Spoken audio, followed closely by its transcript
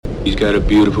He's got a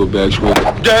beautiful backswing.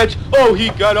 He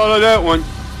got all of that one.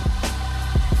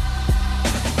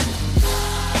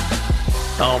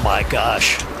 Oh my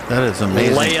gosh. That is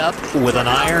amazing. Layup with an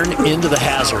iron into the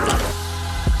hazard.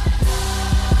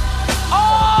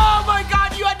 Oh my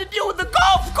God, you had to deal with the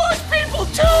golf course people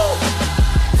too!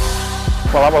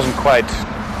 Well, that wasn't quite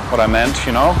what I meant,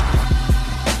 you know.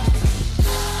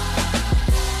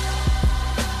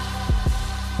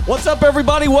 What's up,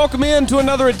 everybody? Welcome in to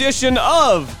another edition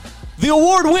of the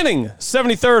award-winning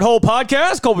 73rd Hole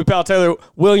Podcast. Colby Powell, Taylor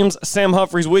Williams, Sam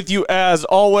Humphreys with you as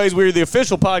always. We're the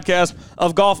official podcast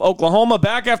of Golf Oklahoma,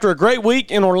 back after a great week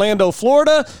in Orlando,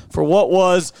 Florida, for what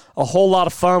was a whole lot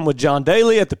of fun with John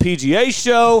Daly at the PGA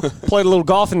show. Played a little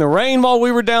golf in the rain while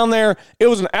we were down there. It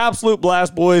was an absolute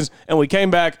blast, boys, and we came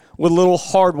back with a little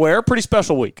hardware. Pretty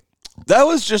special week. That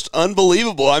was just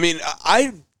unbelievable. I mean,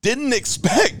 I didn't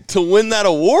expect to win that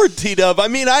award, T-Dub. I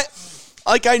mean,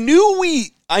 I knew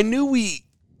we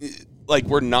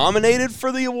were nominated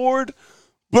for the award,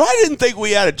 but I didn't think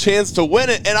we had a chance to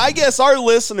win it. And I guess our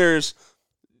listeners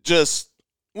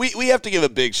we have to give a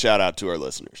big shout out to our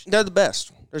listeners. They're the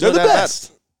best. They're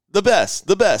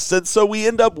the best. And so we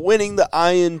end up winning the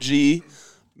ING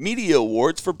Media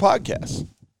Awards for podcasts.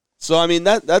 So, I mean,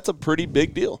 that's a pretty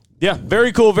big deal. Yeah,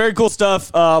 very cool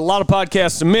stuff. A lot of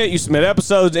podcasts submit. You submit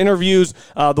episodes, interviews.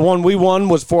 The one we won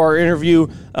was for our interview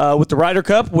with the Ryder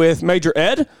Cup with Major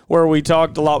Ed, where we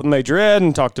talked a lot with Major Ed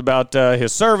and talked about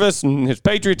his service and his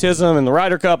patriotism and the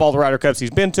Ryder Cup, all the Ryder Cups he's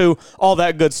been to, all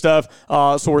that good stuff.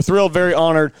 So we're thrilled, very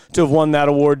honored to have won that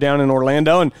award down in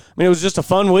Orlando. And, I mean, it was just a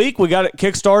fun week. We got it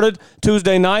kick-started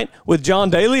Tuesday night with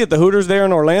John Daly at the Hooters there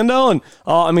in Orlando.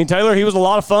 And, Taylor, he was a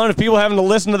lot of fun. If people haven't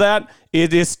listened to that,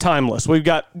 it is timeless. We've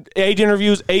got 8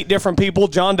 interviews, 8 different people.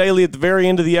 John Daly at the very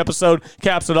end of the episode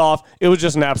caps it off. It was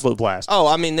just an absolute blast. Oh,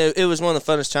 I mean, it was one of the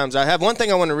funnest times I have. One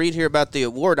thing I want to read here about the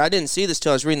award, I didn't see this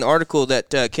till I was reading the article that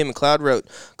Kim McLeod wrote,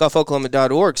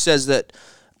 golfoklahoma.org, says that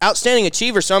outstanding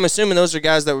achievers, so I'm assuming those are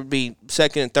guys that would be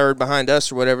second and third behind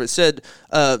us or whatever. It said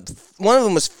one of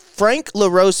them was Frank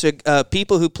LaRosa,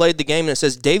 people who played the game, and it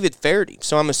says David Faraday.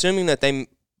 So I'm assuming that they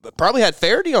probably had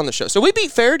Faraday on the show. So we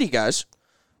beat Faraday, guys.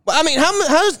 I mean,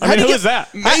 who is that?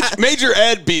 Major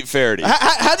Ed beat Faraday.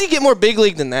 How do you get more big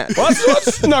league than that? Well,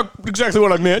 that's not exactly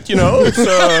what I meant, you know.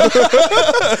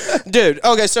 Dude,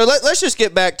 okay, so let's just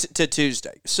get back to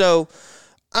Tuesday. So,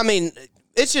 I mean,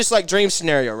 it's just like dream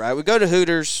scenario, right? We go to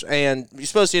Hooters, and you're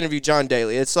supposed to interview John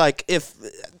Daly. It's like if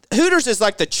Hooters is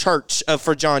like the church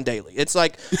for John Daly. It's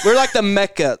like we're like the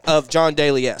Mecca of John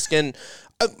Daly-esque, and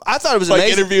I thought it was like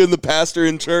amazing. Interviewing the pastor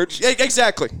in church.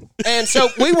 Exactly. And so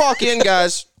we walk in,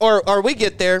 guys, or we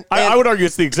get there. I would argue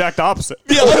it's the exact opposite.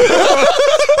 Yeah.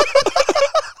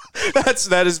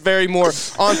 That is very more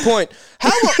on point.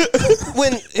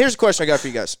 Here's a question I got for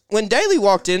you guys. When Daly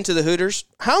walked into the Hooters,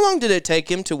 how long did it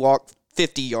take him to walk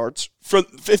 50 yards? From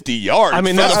 50 yards? I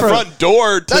mean, from that's the front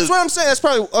door to... That's what I'm saying. That's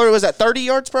probably, or was that 30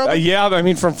 yards probably? Yeah, I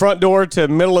mean, from front door to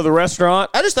middle of the restaurant.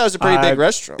 I just thought it was a pretty big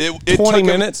restaurant. It 20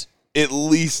 minutes? At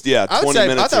least, 20 minutes.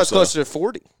 I thought it was so. closer to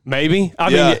 40. Maybe. I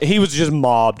mean, he was just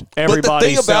mobbed. Everybody, but the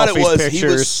thing about it was pictures. he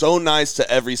was so nice to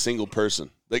every single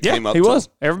person that came up to him. He was.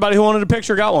 Everybody who wanted a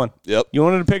picture got one. Yep. You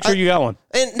wanted a picture, you got one.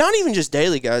 And not even just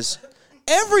Daly, guys.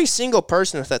 Every single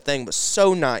person with that thing was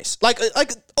so nice. Like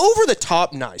over the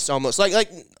top nice almost. Like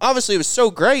obviously it was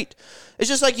so great. It's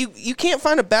just like you can't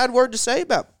find a bad word to say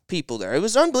about people there. It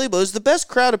was unbelievable. It was the best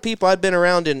crowd of people I'd been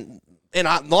around in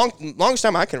longest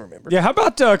time I can remember. Yeah, how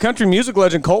about country music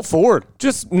legend Colt Ford?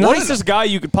 Just nicest guy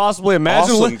you could possibly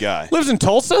imagine. Awesome guy. Lives in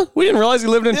Tulsa. We didn't realize he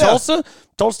lived in Tulsa.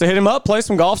 Told us to hit him up, play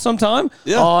some golf sometime.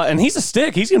 Yeah. And he's a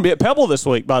stick. He's going to be at Pebble this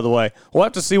week, by the way. We'll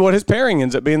have to see what his pairing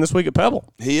ends up being this week at Pebble.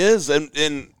 He is. And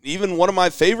even one of my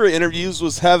favorite interviews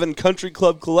was having Country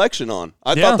Club Collection on.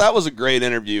 I thought that was a great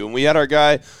interview. And we had our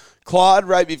guy Claude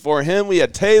right before him. We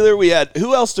had Taylor. We had,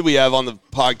 who else did we have on the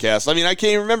podcast? I mean, I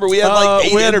can't even remember. We had like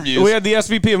 8 interviews. We had the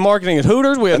SVP of marketing at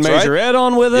Hooters. We had Major Ed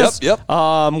on with us. Yep.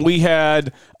 We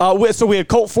had we had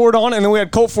Colt Ford on, and then we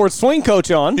had Colt Ford's swing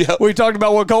coach on. Yep. We talked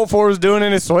about what Colt Ford was doing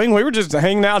in his swing. We were just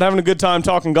hanging out, having a good time,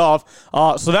 talking golf.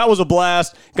 So that was a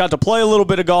blast. Got to play a little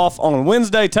bit of golf on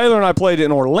Wednesday. Taylor and I played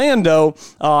in Orlando.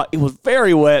 It was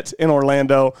very wet in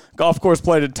Orlando. Golf course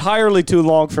played entirely too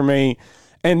long for me.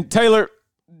 And Taylor,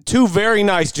 2 very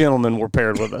nice gentlemen were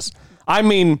paired with us. I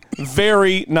mean,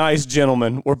 very nice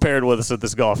gentlemen were paired with us at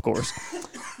this golf course.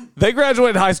 They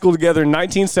graduated high school together in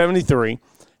 1973.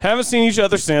 Haven't seen each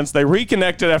other since. They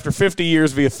reconnected after 50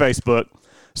 years via Facebook.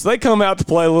 So they come out to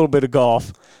play a little bit of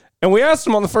golf. And we asked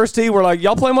them on the first tee, we're like,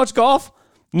 y'all play much golf?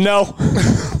 No.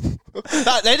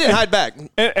 They didn't hide back.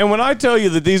 And when I tell you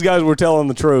that these guys were telling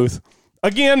the truth,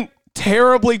 again,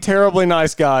 terribly, terribly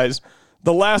nice guys.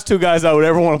 The last two guys I would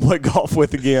ever want to play golf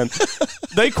with again.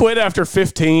 They quit after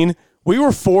 15. We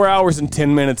were 4 hours and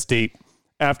 10 minutes deep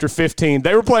after 15.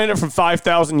 They were playing it from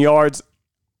 5,000 yards.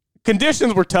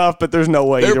 Conditions were tough, but there's no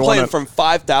way They either were playing one. from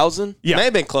 5,000? Yeah. May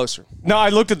have been closer. No, I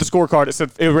looked at the scorecard. It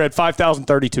said it read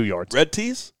 5,032 yards. Red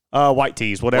tees? White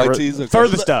tees, whatever. White tees, okay.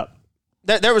 Furthest up.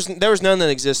 There was none that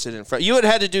existed in front. You would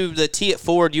have had to do the tee at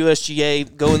Ford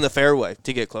USGA, go in the fairway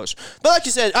to get closer. But like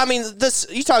you said, I mean, this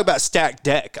you talk about stacked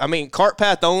deck. I mean, cart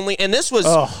path only, and this was.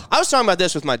 I was talking about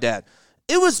this with my dad.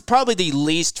 It was probably the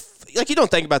least. Like you don't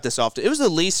think about this often. It was the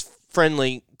least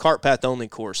friendly cart path only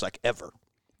course like ever.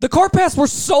 The cart paths were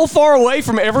so far away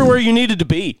from everywhere you needed to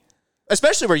be.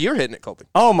 Especially where you're hitting it, Colby.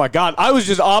 Oh, my God. I was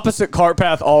just opposite cart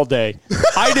path all day.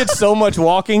 I did so much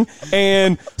walking.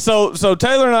 And so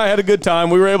Taylor and I had a good time.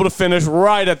 We were able to finish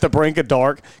right at the brink of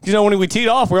dark. You know, when we teed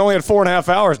off, we only had 4.5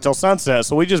 hours until sunset,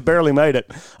 so we just barely made it.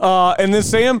 And then,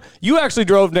 Sam, you actually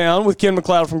drove down with Ken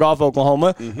McLeod from Golf,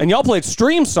 Oklahoma, and y'all played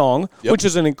Stream Song, which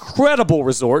is an incredible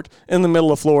resort in the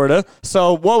middle of Florida.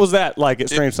 So what was that like at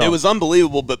Stream Song? It was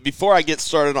unbelievable, but before I get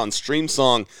started on Stream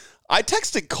Song, I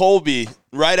texted Colby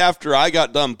right after I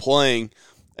got done playing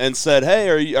and said, "Hey,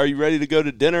 are you ready to go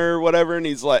to dinner or whatever?" And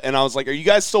he's like, and I was like, "Are you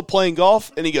guys still playing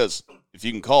golf?" And he goes, "If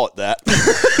you can call it that."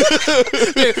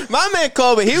 Dude, my man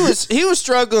Colby, he was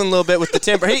struggling a little bit with the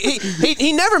temper.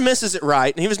 He never misses it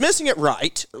right, and he was missing it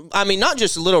right. I mean, not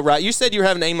just a little right. You said you were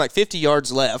having to aim like 50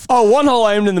 yards left. Oh, one hole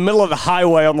I aimed in the middle of the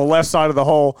highway on the left side of the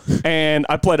hole, and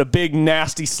I played a big,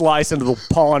 nasty slice into the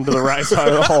pond to the right side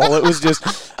of the hole. It was just,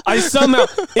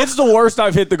 it's the worst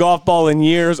I've hit the golf ball in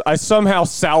years. I somehow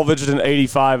salvaged an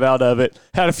 85 out of it.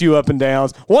 Had a few up and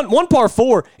downs. One par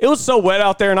four, it was so wet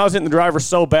out there, and I was hitting the driver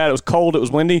so bad. It was cold. It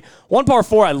was windy. One par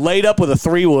four, I laid up with a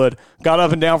 3-wood, got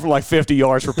up and down from like 50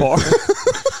 yards for par.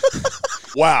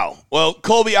 Wow. Well,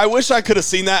 Colby, I wish I could have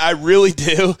seen that. I really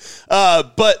do.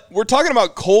 But we're talking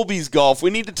about Colby's golf.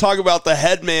 We need to talk about the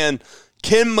head man,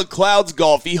 Ken McLeod's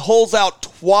golf. He holes out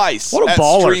twice What a at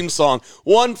baller. Stream Song.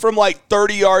 One from like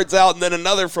 30 yards out and then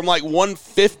another from like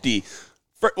 150.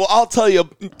 Well, I'll tell you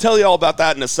all about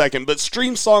that in a second. But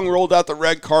Stream Song rolled out the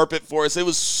red carpet for us. It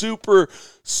was super,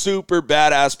 super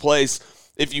badass place.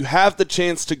 If you have the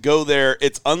chance to go there,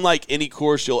 it's unlike any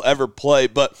course you'll ever play.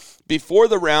 But before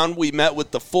the round, we met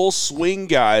with the Full Swing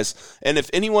guys. And if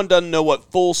anyone doesn't know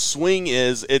what Full Swing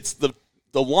is, it's the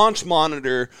launch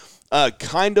monitor,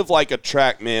 kind of like a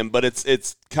TrackMan, but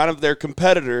it's kind of their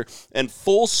competitor. And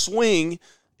Full Swing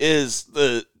is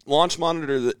the launch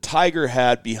monitor that Tiger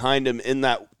had behind him in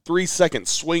that 3-second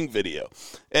swing video.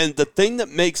 And the thing that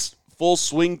makes Full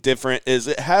Swing different is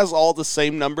it has all the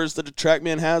same numbers that a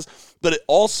TrackMan has, but it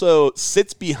also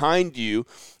sits behind you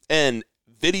and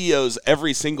videos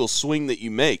every single swing that you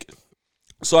make.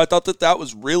 So I thought that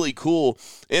was really cool,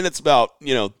 and it's about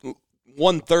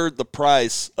 1/3 the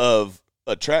price of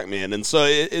a TrackMan, and so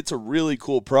it's a really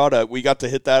cool product. We got to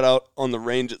hit that out on the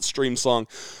range at Stream Song.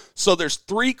 So there's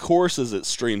 3 courses at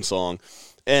Stream Song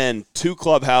and 2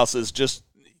 clubhouses. Just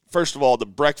first of all, the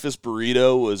breakfast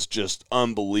burrito was just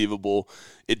unbelievable.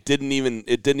 It didn't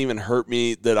even hurt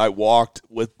me that I walked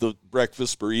with the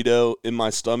breakfast burrito in my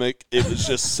stomach. It was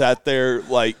just sat there.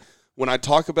 Like when I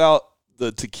talk about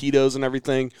the taquitos and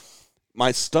everything,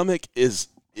 my stomach it's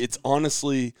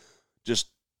honestly just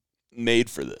made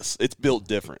for this. It's built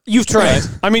different. You've trained.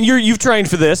 I mean, you've trained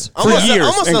for this for years.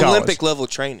 Almost in college. Olympic level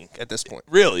training at this point.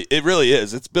 Really, it really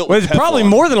is. It's built. Well, with it's probably Teflon.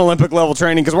 more than Olympic level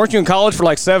training because weren't you in college for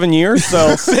like 7 years?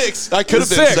 So 6. I could have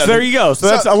been 6. 7. There you go. So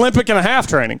that's Olympic and a half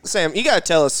training. Sam, you got to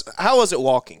tell us, how was it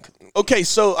walking? Okay,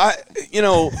 so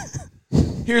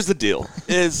here's the deal: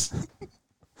 it's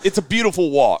a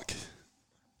beautiful walk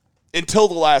until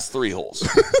the last 3 holes.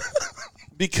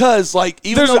 Because,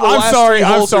 even though the last 3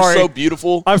 holes are so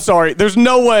beautiful. I'm sorry. There's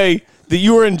no way that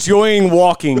you were enjoying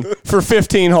walking for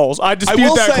 15 holes. I dispute I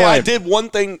will that say claim. I did one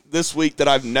thing this week that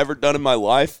I've never done in my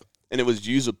life, and it was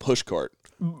use a push cart.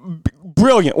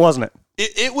 Brilliant, wasn't it?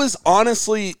 It was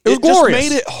honestly, was just glorious.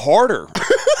 made it harder.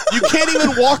 You can't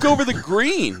even walk over the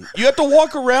green. You have to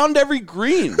walk around every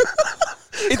green.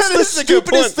 It's the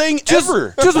stupidest thing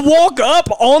ever. Just walk up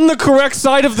on the correct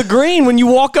side of the green when you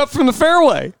walk up from the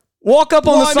fairway. Walk up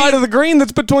on the side of the green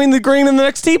that's between the green and the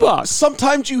next tee box.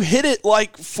 Sometimes you hit it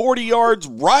like 40 yards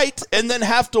right and then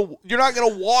you're not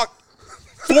going to walk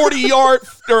 40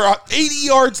 yards or 80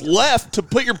 yards left to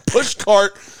put your push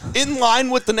cart in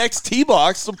line with the next tee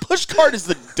box. The push cart is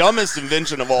the dumbest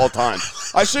invention of all time.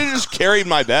 I should have just carried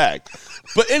my bag.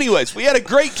 But anyways, we had a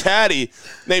great caddy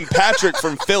named Patrick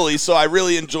from Philly, so I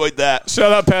really enjoyed that.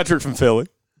 Shout out Patrick from Philly.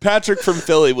 Patrick from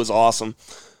Philly was awesome.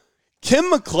 Kim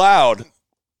McLeod,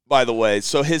 by the way.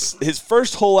 So his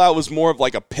first hole out was more of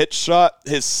like a pitch shot.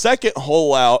 His second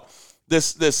hole out,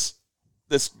 this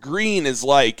green is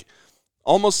like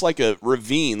almost like a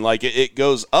ravine. Like it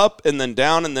goes up and then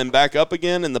down and then back up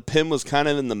again, and the pin was kind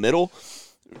of in the middle,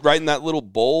 right in that little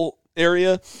bowl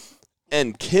area.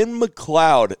 And Ken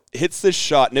McLeod hits this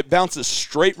shot, and it bounces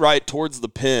straight right towards the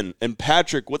pin. And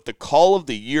Patrick, with the call of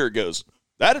the year, goes,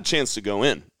 that had a chance to go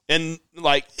in. And,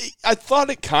 like, I thought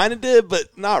it kind of did,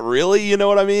 but not really, you know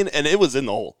what I mean? And it was in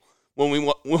the hole. When we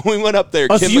went up there,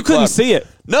 Oh, Ken so you McLeod, couldn't see it?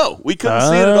 No, we couldn't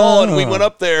see it at all. And we went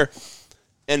up there,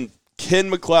 and Ken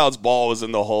McLeod's ball was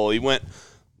in the hole. He went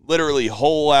literally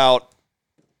hole out,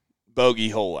 bogey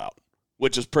hole out,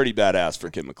 which is pretty badass for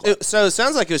Ken McLeod. So it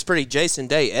sounds like it was pretty Jason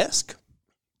Day-esque.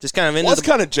 Just kind of into What's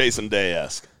kind of Jason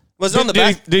Day-esque? Was it on the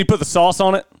back? Did he put the sauce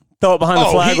on it? Throw it behind the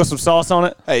flag with some sauce on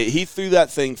it? Hey, he threw that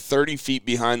thing 30 feet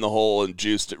behind the hole and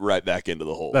juiced it right back into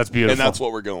the hole. That's beautiful. And that's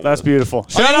what we're going That's with. beautiful.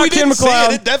 I Shout mean, out we Ken didn't see it.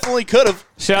 McLeod. It definitely could have.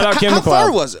 Shout out Ken How McLeod.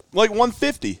 far was it? Like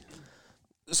 150.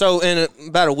 So in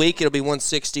about a week, it'll be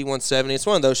 160, 170. It's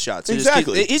one of those shots.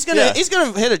 Exactly. He's gonna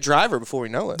hit a driver before we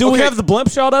know it. Do we have the blimp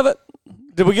shot of it?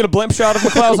 Did we get a blimp shot of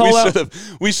McLeod's hole out?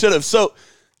 We should have. So,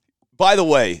 by the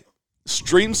way,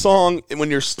 Stream Song, when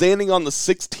you're standing on the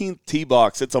 16th tee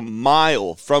box, it's a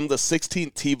mile from the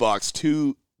 16th tee box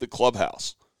to the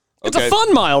clubhouse. It's a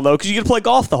fun mile, though, because you get to play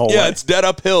golf the whole way. Yeah, it's dead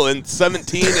uphill, and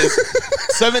 17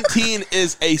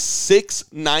 is a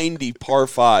 690 par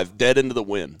 5, dead into the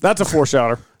wind. That's a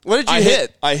four-shotter. What did you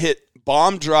hit? I hit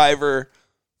bomb driver,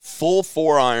 full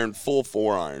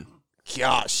 4-iron.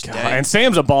 Gosh, dang. And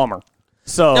Sam's a bomber.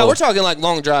 So No, we're talking like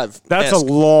long drive. that's a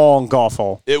long golf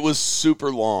hole. It was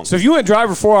super long. So if you went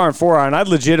driver 4-iron, I'd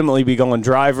legitimately be going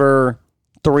driver,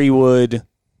 3-wood,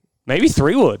 maybe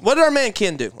 3-wood. What did our man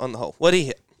Ken do on the hole? What did he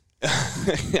hit? I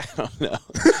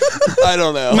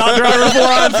don't know. Not driver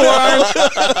 4-iron.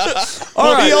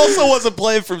 Well, right. he also wasn't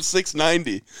playing from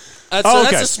 690. That's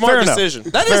Okay, a smart fair enough. decision.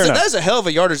 That Fair is enough. that is a hell of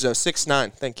a yardage though.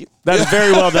 6'9". Thank you. That's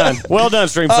very well done. Well done,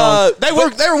 Stream Song. They were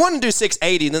wanting to do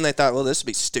 680, and then they thought, well, this would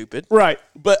be stupid. Right.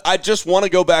 But I just want to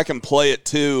go back and play it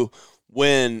too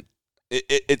when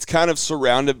it's kind of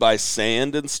surrounded by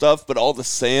sand and stuff, but all the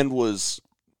sand was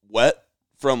wet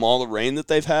from all the rain that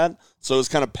they've had. So it was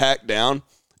kind of packed down.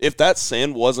 If that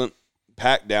sand wasn't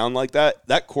packed down like that,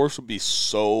 that course would be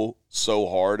so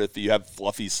hard if you have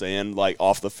fluffy sand like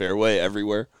off the fairway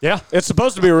everywhere. Yeah, it's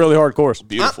supposed to be a really hard course.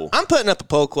 Beautiful. I'm putting up a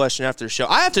poll question after the show.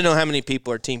 I have to know how many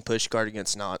people are team push cart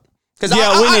against not. Because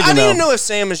Yeah, we need to I need know. to know if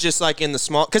Sam is just like in the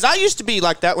small. Because I used to be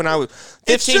like that when I was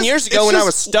 15 just- years ago it's when I just-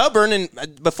 was stubborn and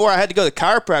before I had to go to the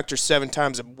chiropractor 7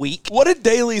 times a week. What did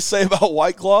Daly say about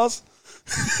White Claws?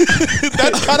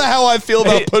 That's kind of how I feel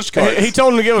about push carts. He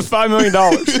told him to give us $5 million.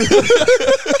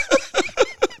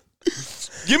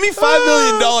 Give me $5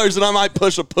 million and I might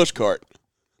push a push cart.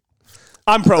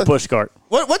 I'm pro push cart.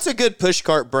 What's a good push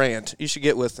cart brand you should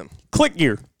get with them? Click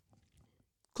gear.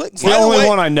 Click. It's the By the only way-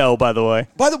 one I know, by the way.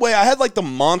 By the way, I had like the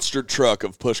monster truck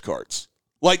of push carts.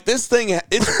 Like this thing,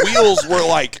 its wheels were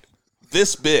like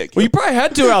this big. Well, you probably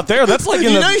had to out there. That's like in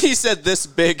You the know he said this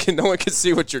big and no one can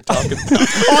see what you're talking about.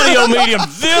 audio medium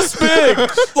this big. Like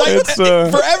It's,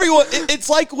 for everyone, it's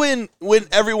like when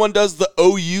everyone does the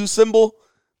OU symbol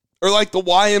or like the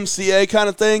YMCA kind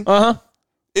of thing. Uh-huh.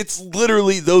 It's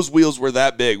literally those wheels were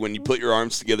that big when you put your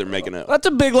arms together making it. That's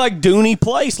a big, like, duny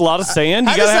place. A lot of sand.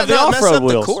 You How got to does have that the not mess off-road up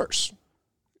wheels. the course?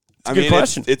 I good mean,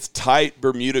 question. it's tight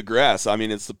Bermuda grass. I mean,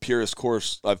 it's the purest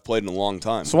course I've played in a long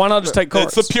time. So why not just take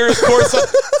carts? It's the purest course.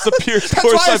 It's the purest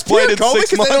course I've played in 6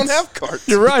 because months. they don't have carts.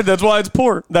 You're right. That's why it's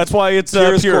poor. That's why it's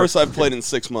Purest pure. course I've played in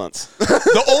 6 months.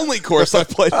 The only course I've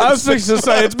played. I was fixing to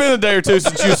say, it's been a day or two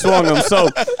since you swung them.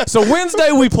 So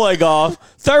Wednesday we play golf.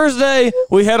 Thursday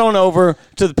we head on over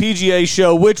to the PGA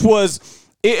show, which was...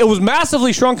 It was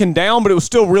massively shrunken down, but it was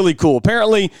still really cool.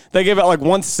 Apparently, they gave out like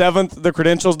 1/7 the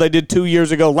credentials they did 2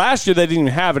 years ago. Last year, they didn't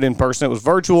even have it in person. It was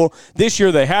virtual. This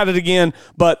year, they had it again,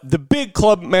 but the big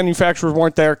club manufacturers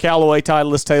weren't there. Callaway,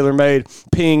 Titleist, TaylorMade,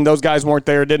 Ping, those guys weren't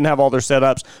there, didn't have all their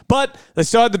setups. But they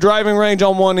still had the driving range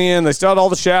on one end. They still had all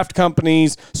the shaft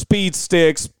companies, speed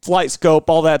sticks, flight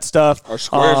scope, all that stuff. Our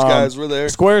Squares guys were there.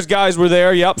 Squares guys were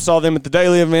there. Yep, saw them at the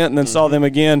daily event and then saw them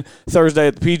again Thursday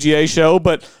at the PGA show.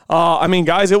 But, I mean,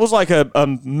 guys, it was like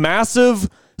a massive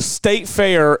state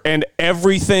fair and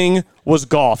everything was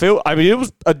golf. It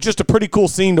was just a pretty cool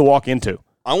scene to walk into.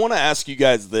 I want to ask you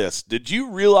guys this. Did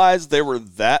you realize there were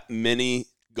that many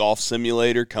golf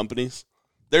simulator companies?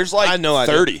 There's like I know I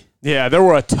did. 30. Yeah, there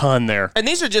were a ton there. And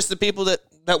these are just the people that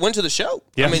that went to the show.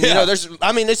 Yeah.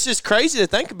 I mean, it's just crazy to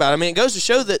think about. I mean, it goes to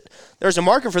show that there's a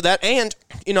market for that, and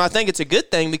I think it's a good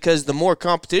thing because the more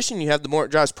competition you have, the more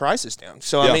it drives prices down.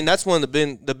 So I mean, that's one of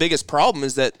the biggest problem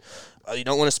is that you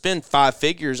don't want to spend 5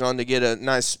 figures on to get a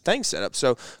nice thing set up.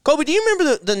 So Colby, do you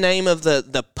remember the name of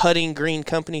the putting green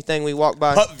company thing we walked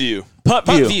by? Putt View. Putt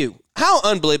View. How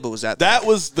unbelievable was that? That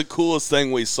was the coolest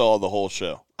thing we saw the whole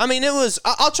show. I mean, it was.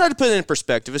 I'll try to put it in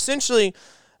perspective. Essentially,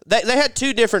 they had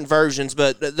 2 different versions,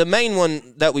 but the main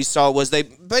one that we saw was they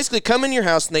basically come in your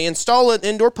house and they install an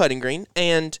indoor putting green,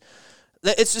 and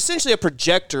it's essentially a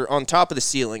projector on top of the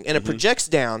ceiling, and it projects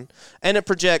down, and it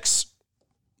projects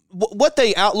what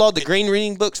they outlawed the green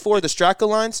reading books for, the Straka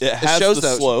lines. It has shows the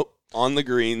those. slope on the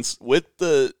greens with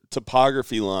the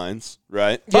topography lines,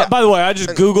 right? Yeah. By the way, I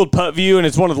just Googled Putt View, and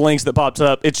it's one of the links that pops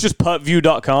up. It's just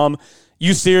puttview.com.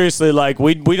 You seriously,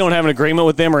 we don't have an agreement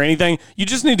with them or anything. You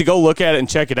just need to go look at it and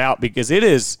check it out because it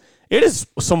is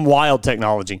some wild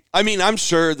technology. I mean, I'm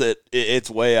sure that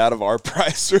it's way out of our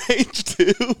price range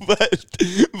too, but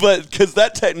because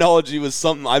that technology was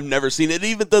something I've never seen.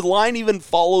 The line even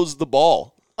follows the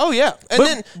ball. Oh yeah,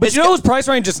 but you know whose price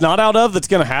range it's not out of that's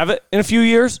going to have it in a few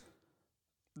years?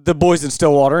 The boys in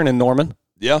Stillwater and in Norman.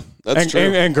 Yeah, that's true.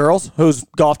 And girls, whose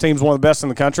golf team's one of the best in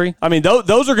the country. I mean,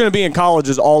 those are going to be in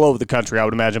colleges all over the country, I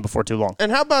would imagine, before too long.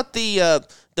 And how about the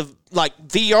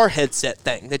VR headset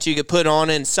thing that you could put on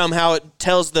and somehow it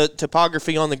tells the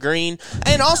topography on the green?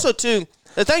 And also, too,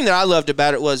 the thing that I loved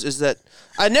about it is that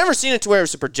I'd never seen it to where it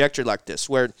was a projector like this,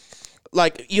 where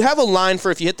you have a line for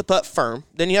if you hit the putt firm,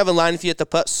 then you have a line if you hit the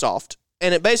putt soft.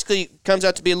 And it basically comes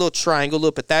out to be a little triangle, a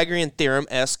little Pythagorean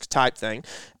theorem-esque type thing.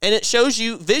 And it shows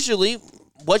you visually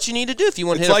what you need to do if you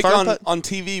want to hit a firm putt. It's like on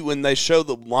TV when they show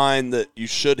the line that you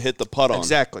should hit the putt on.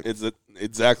 Exactly. It's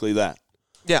exactly that.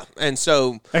 Yeah, and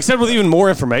so... Except with even more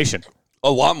information. A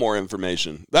lot more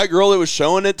information. That girl that was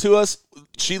showing it to us,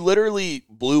 she literally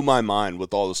blew my mind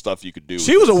with all the stuff you could do.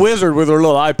 She was a wizard with her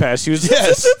little iPad. She was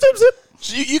yes.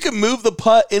 You can move the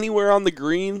putt anywhere on the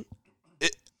green.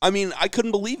 I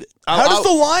couldn't believe it. How does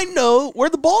the line know where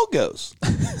the ball goes?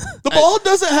 The ball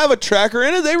doesn't have a tracker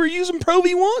in it. They were using Pro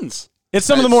V1s. It's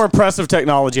some of the more impressive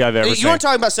technology I've ever seen. You want to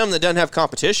talk about something that doesn't have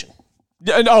competition.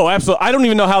 Oh, absolutely. I don't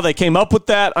even know how they came up with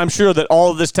that. I'm sure that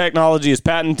all of this technology is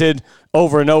patented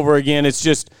over and over again. It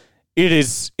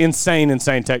is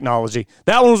insane technology.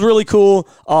 That one was really cool.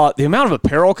 The amount of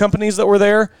apparel companies that were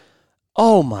there,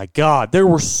 oh my God. There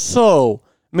were so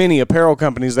many apparel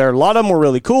companies there. A lot of them were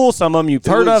really cool. Some of them you've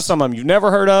heard of, some of them you've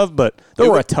never heard of, but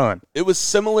there were a ton. It was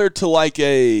similar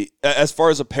to as far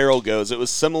as apparel goes, it was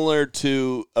similar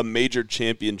to a major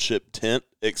championship tent,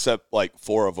 except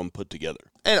 4 of them put together.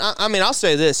 And I'll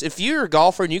say this. If you're a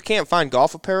golfer and you can't find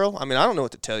golf apparel, I don't know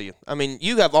what to tell you.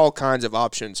 You have all kinds of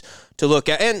options to look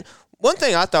at. And one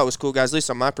thing I thought was cool, guys, at least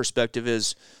on my perspective,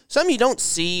 is something you don't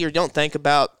see or don't think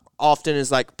about often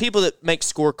is people that make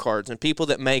scorecards and people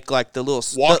that make the little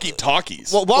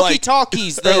walkie-talkies.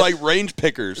 Walkie-talkies. They're range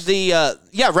pickers.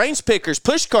 Range pickers,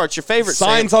 push carts, your favorite.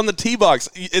 Signs on the tee box.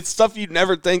 It's stuff you'd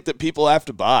never think that people have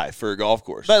to buy for a golf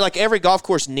course. But every golf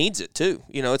course needs it too.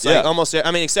 It's almost,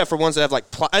 except for ones that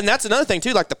have and that's another thing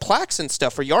too, the plaques and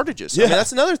stuff for yardages. Yeah.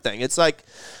 That's another thing. It's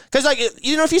because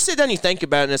if you sit down and you think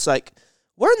about it, and it's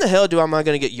where in the hell am I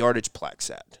going to get yardage plaques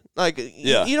at?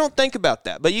 You don't think about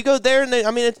that, but you go there and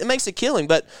it makes a killing.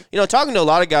 But talking to a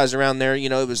lot of guys around there,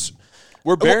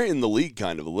 we're burying the league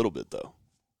kind of a little bit though.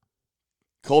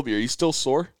 Colby, are you still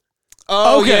sore?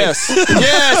 Oh, okay. Yes.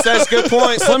 Yes, that's a good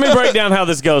point. So let me break down how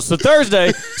this goes. So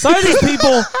Thursday, some of these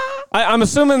people, I'm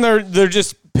assuming they're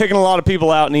just picking a lot of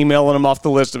people out and emailing them off the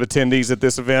list of attendees at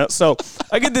this event. So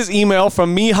I get this email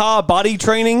from Miha Body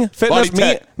Training Fitness,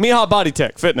 Miha Body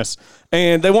Tech Fitness,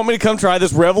 and they want me to come try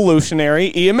this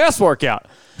revolutionary EMS workout.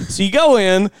 So you go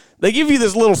in, they give you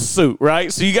this little suit,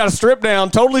 right? So you got to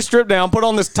totally strip down, put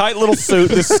on this tight little suit,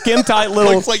 this skin-tight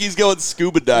little... Looks like he's going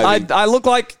scuba diving. I look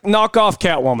like knockoff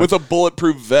Catwoman. With a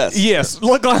bulletproof vest. Yes,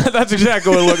 that's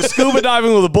exactly what it looks. Scuba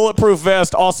diving with a bulletproof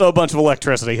vest, also a bunch of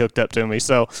electricity hooked up to me.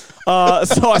 So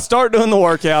I start doing the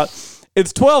workout.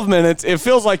 It's 12 minutes. It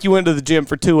feels like you went to the gym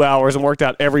for 2 hours and worked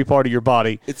out every part of your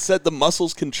body. It said the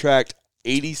muscles contract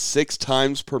 86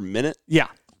 times per minute? Yeah.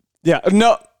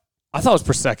 No, I thought it was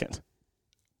per second.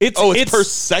 It's per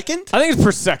second? I think it's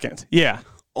per second. Yeah.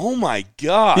 Oh my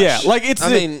gosh. Yeah,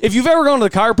 if you've ever gone to the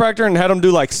chiropractor and had them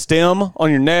do stem on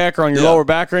your neck or on your lower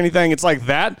back or anything, it's like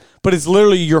that, but it's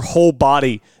literally your whole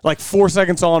body, 4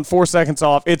 seconds on, 4 seconds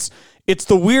off. It's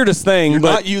the weirdest thing. You're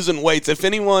not using weights. If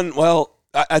anyone,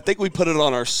 I think we put it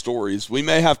on our stories. We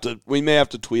may have to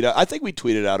tweet out. I think we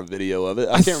tweeted out a video of it.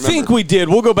 I can't remember. I think we did.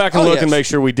 We'll go back and look and make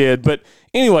sure we did. But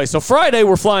anyway, so Friday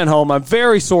we're flying home. I'm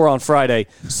very sore on Friday.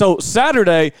 So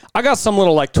Saturday I got some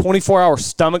little like 24-hour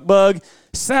stomach bug.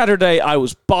 Saturday I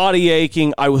was body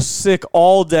aching. I was sick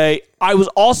all day. I was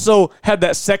also had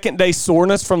that second day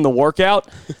soreness from the workout.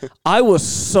 I was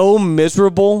so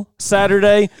miserable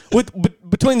Saturday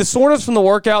between the soreness from the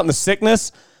workout and the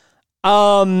sickness.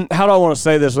 How do I want to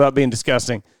say this without being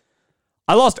disgusting?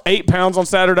 I lost 8 pounds on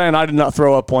Saturday and I did not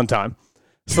throw up one time.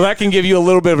 So that can give you a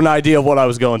little bit of an idea of what I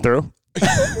was going through.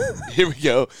 Here we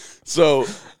go. So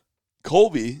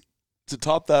Colby, to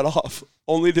top that off,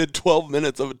 only did 12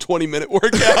 minutes of a 20-minute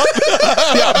workout.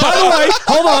 Yeah, by the way,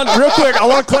 hold on real quick. I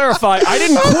want to clarify. I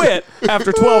didn't quit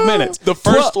after 12 minutes. The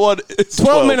first one is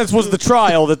 12 minutes was the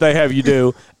trial that they have you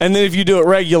do. And then if you do it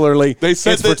regularly,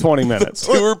 it's for 20 minutes.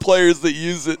 Tour players that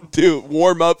use it to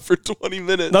warm up for 20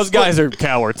 minutes. Those guys are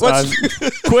cowards.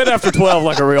 Quit after 12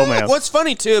 like a real man. What's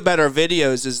funny, too, about our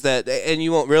videos is that, and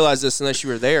you won't realize this unless you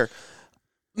were there,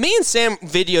 me and Sam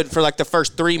videoed for like the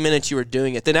first 3 minutes you were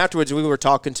doing it. Then afterwards, we were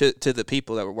talking to the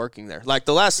people that were working there. Like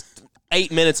the last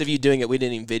 8 minutes of you doing it, we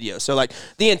didn't even video. So like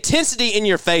the intensity in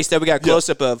your face that we got close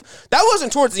up of, that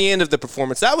wasn't towards the end of the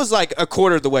performance. That was like a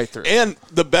quarter of the way through. And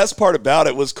the best part about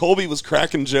it was Colby was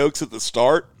cracking jokes at the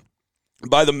start.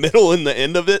 By the middle and the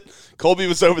end of it, Colby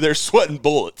was over there sweating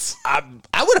bullets. I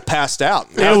would have passed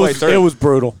out halfway through. It was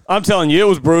brutal. I'm telling you, it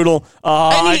was brutal.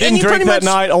 I didn't drink that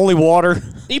night, only water.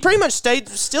 You pretty much stayed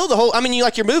still the whole. I mean,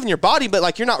 you're moving your body, but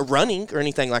like you're not running or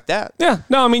anything like that. Yeah,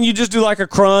 no, I mean you just do like a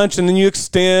crunch and then you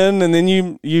extend and then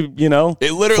you know.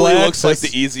 It literally looks like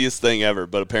the easiest thing ever,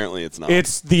 but apparently it's not.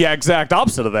 It's the exact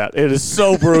opposite of that. It is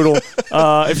so brutal.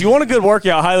 If you want a good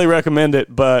workout, I highly recommend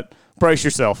it, but brace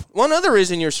yourself. One other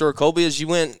reason you're sore, Colby, is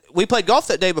we played golf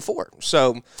that day before.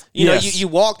 So, you know, you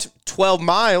walked 12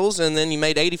 miles and then you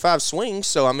made 85 swings.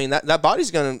 So, I mean, that body's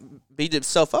going to beat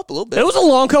itself up a little bit. It was a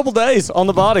long couple days on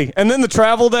the body. And then the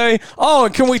travel day. Oh,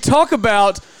 and can we talk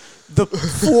about the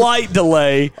flight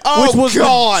delay, which was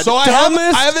God. So I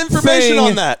have information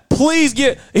on that. Please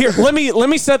get here. Let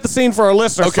me set the scene for our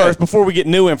listeners first before we get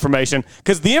new information,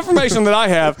 because the information that I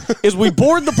have is we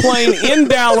board the plane in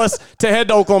Dallas to head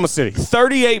to Oklahoma City.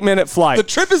 38-minute flight. The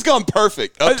trip has gone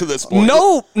perfect up to this point.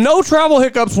 No travel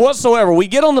hiccups whatsoever. We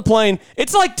get on the plane.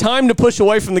 It's like time to push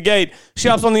away from the gate.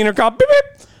 Shops on the intercom. Beep,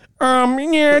 beep.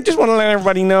 Just want to let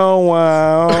everybody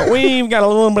know we've got a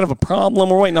little bit of a problem.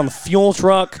 We're waiting on the fuel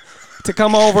truck to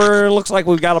come over. Looks like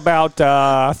we've got about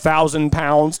 1,000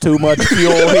 pounds too much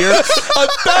fuel here.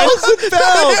 1,000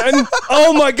 pounds! And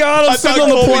oh my God, I'm sitting on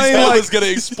the plane like like it's gonna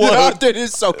explode. Dude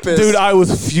is so pissed. Dude, I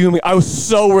was fuming. I was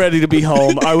so ready to be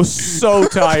home. I was so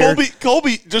tired.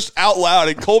 Colby just out loud,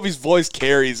 and Colby's voice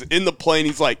carries in the plane.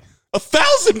 He's like,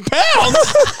 1,000 pounds?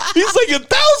 He's like,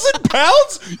 1,000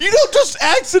 pounds? You don't just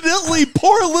accidentally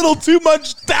pour a little too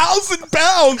much 1,000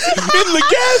 pounds in the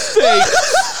gas tank.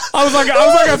 I was like,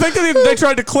 I think they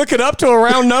tried to click it up to a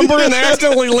round number and they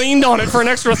accidentally leaned on it for an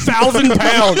extra 1,000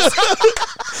 pounds.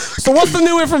 So what's the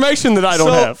new information that I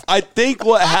don't have? I think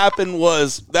what happened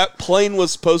was that plane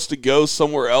was supposed to go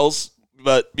somewhere else,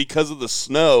 but because of the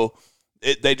snow,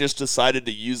 they just decided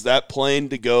to use that plane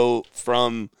to go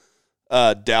from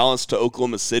Dallas to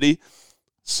Oklahoma City.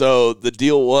 So the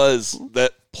deal was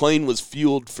that plane was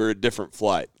fueled for a different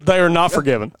flight. They are not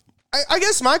forgiven. I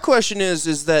guess my question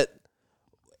is that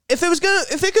if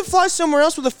it could fly somewhere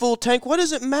else with a full tank, what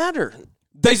does it matter?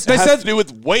 They said to do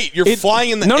with weight. You're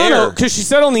flying in the air. No, because she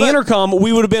said on the intercom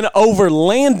we would have been over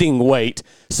landing weight.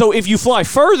 So if you fly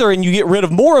further and you get rid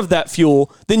of more of that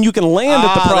fuel, then you can land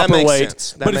at the proper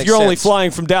weight. But if you're only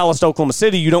flying from Dallas to Oklahoma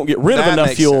City, you don't get rid of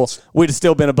enough fuel. We'd have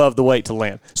still been above the weight to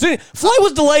land. So flight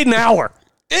was delayed an hour.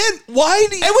 And why?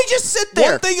 And we just sit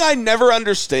there. One thing I never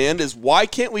understand is why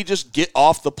can't we just get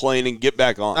off the plane and get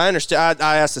back on? I understand.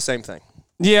 I asked the same thing.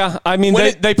 Yeah, I mean,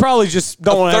 they probably just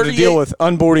don't want to have to deal with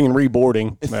unboarding and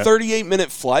reboarding. A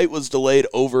 38-minute flight was delayed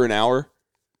over an hour?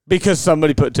 Because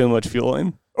somebody put too much fuel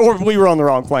in. Or we were on the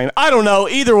wrong plane. I don't know.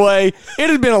 Either way, it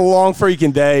had been a long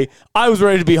freaking day. I was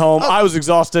ready to be home. I was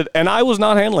exhausted, and I was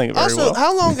not handling it very well. Also,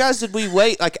 how long, guys, did we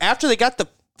wait? Like, after they got the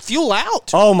fuel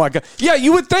out? Oh, my God. Yeah,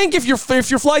 you would think if your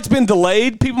flight's been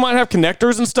delayed, people might have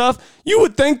connectors and stuff. You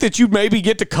would think that you'd maybe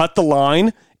get to cut the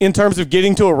line in terms of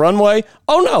getting to a runway.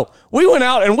 Oh, no. We went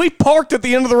out and we parked at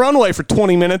the end of the runway for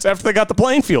 20 minutes after they got the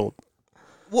plane fueled.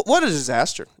 What a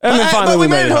disaster. And then finally we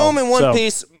made it home in one so.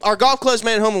 piece. Our golf clothes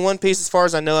made it home in one piece. As far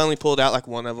as I know, I only pulled out like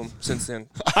one of them since then.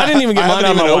 I didn't even get mine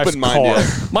out of my wife's car.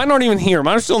 Yet. Mine aren't even here.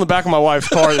 Mine are still in the back of my wife's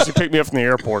car that she picked me up from the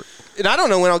airport. And I don't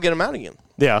know when I'll get them out again.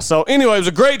 Yeah, so anyway, it was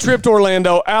a great trip to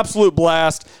Orlando. Absolute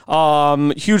blast.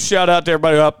 Huge shout out to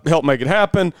everybody who helped make it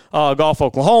happen. Golf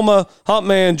Oklahoma,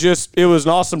 Huntman, it was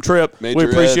an awesome trip. We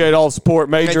appreciate all the support.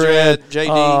 Major Ed,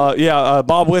 JD.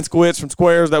 Bob Winskowitz from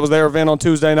Squares, that was their event on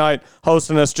Tuesday night,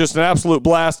 hosting us. Just an absolute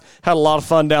blast. Had a lot of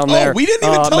fun down there. Oh, we didn't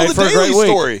even tell the Daily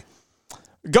story.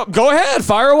 Go ahead,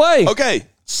 fire away. Okay,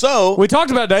 so. We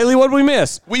talked about Daily. What did we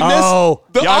miss? We missed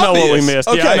the obvious. I know what we missed.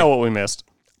 Okay. Yeah, I know what we missed.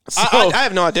 So, I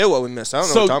have no idea what we missed. I don't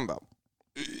know what I'm talking about.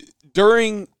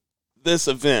 During this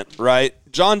event, right,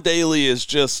 John Daly is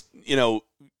just,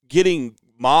 getting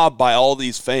mobbed by all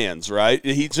these fans, right?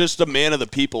 He's just a man of the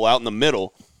people out in the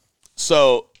middle.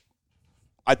 So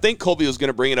I think Colby was going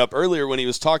to bring it up earlier when he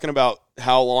was talking about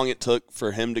how long it took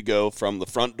for him to go from the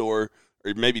front door,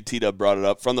 or maybe T-Dub brought it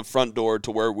up, from the front door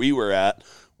to where we were at,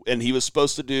 and he was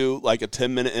supposed to do like a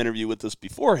 10-minute interview with us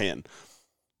beforehand,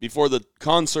 before the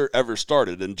concert ever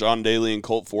started, and John Daly and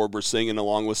Colt Ford were singing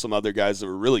along with some other guys that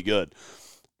were really good.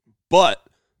 But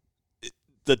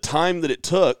the time that it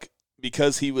took,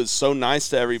 because he was so nice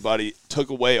to everybody, took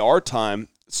away our time.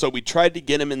 So we tried to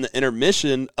get him in the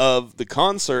intermission of the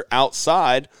concert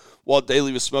outside while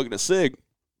Daly was smoking a cig.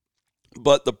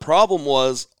 But the problem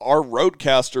was our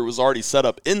roadcaster was already set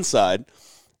up inside,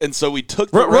 and so we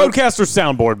took the roadcaster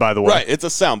soundboard, by the way. Right, it's a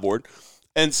soundboard.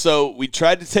 And so we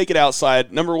tried to take it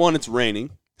outside. Number one, it's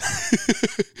raining.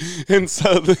 And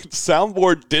so the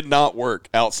soundboard did not work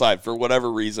outside for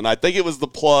whatever reason. I think it was the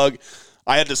plug.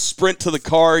 I had to sprint to the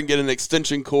car and get an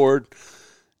extension cord.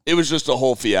 It was just a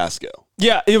whole fiasco.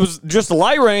 Yeah, it was just a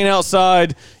light rain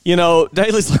outside.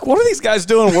 Daly's like, what are these guys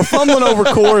doing? We're fumbling over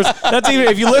chords. That's even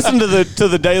if you listen to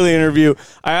the Daly interview,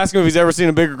 I asked him if he's ever seen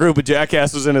a bigger group of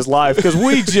jackasses in his life, because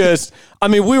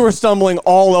we were stumbling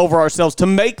all over ourselves to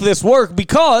make this work,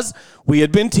 because we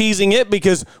had been teasing it,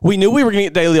 because we knew we were going to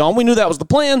get Daly on. We knew that was the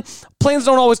plan. Plans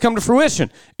don't always come to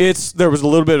fruition. There was a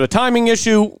little bit of a timing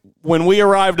issue when we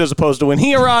arrived as opposed to when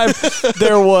he arrived.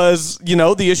 There was,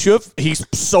 the issue of he's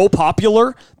so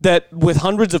popular that with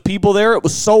hundreds of people there, it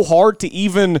was so hard to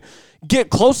even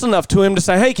get close enough to him to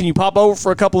say, hey, can you pop over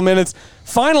for a couple of minutes?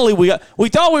 Finally, we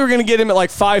thought we were going to get him at like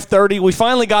 5:30. We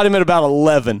finally got him at about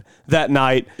 11 that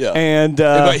night. Yeah. And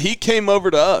but he came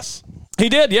over to us. He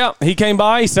did, yeah. He came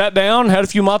by, he sat down, had a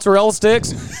few mozzarella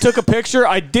sticks, took a picture.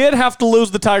 I did have to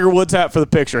lose the Tiger Woods hat for the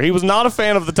picture. He was not a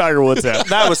fan of the Tiger Woods hat.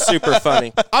 That was super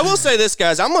funny. I will say this,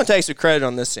 guys. I'm going to take some credit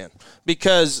on this end,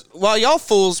 because while y'all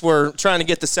fools were trying to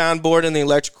get the soundboard and the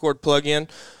electric cord plug in,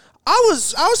 I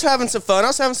was having some fun. I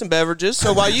was having some beverages.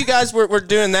 So while you guys were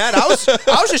doing that, I was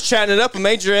just chatting it up with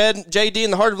Major Ed, JD,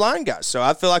 and the Heart of Lion guys. So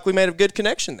I feel like we made a good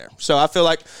connection there. So I feel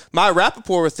like my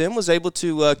rapport with them was able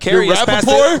to carry us past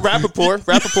the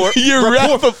rapport. Your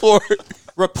rapport.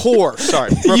 Rapport. Sorry.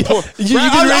 Rapport. You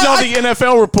can read all the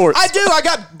NFL reports. I do. I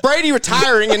got Brady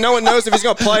retiring, and no one knows if he's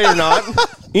going to play or not.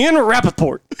 In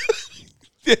Rappaport.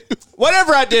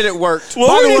 Whatever I did, it worked. By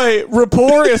the way,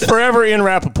 rapport is forever in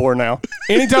Rappaport now.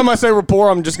 Anytime I say rapport,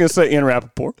 I'm just going to say in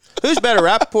Rappaport. Who's better,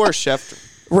 Rappaport or Schefter?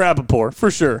 Rappaport,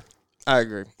 for sure. I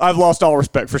agree. I've lost all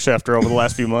respect for Schefter over the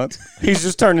last few months. He's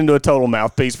just turned into a total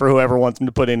mouthpiece for whoever wants him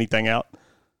to put anything out.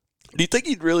 Do you think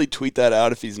he'd really tweet that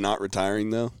out if he's not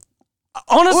retiring, though?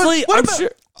 Honestly, I'm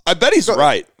sure. I bet he's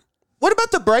right. What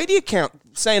about the Brady account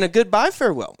saying a goodbye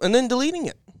farewell and then deleting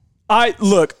it?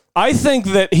 I think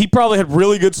that he probably had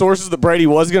really good sources that Brady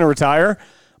was going to retire,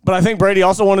 but I think Brady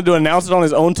also wanted to announce it on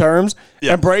his own terms.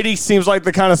 Yeah. And Brady seems like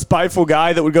the kind of spiteful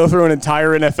guy that would go through an entire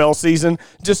NFL season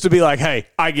just to be like, hey,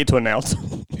 I get to announce.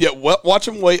 Yeah, watch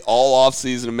him wait all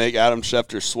offseason to make Adam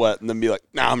Schefter sweat and then be like,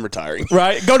 nah, I'm retiring.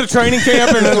 Right? Go to training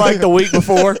camp and then like the week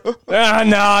before,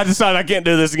 I decided I can't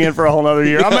do this again for a whole other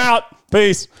year. I'm out.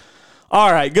 Peace. All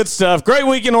right, good stuff. Great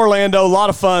week in Orlando. A lot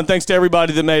of fun. Thanks to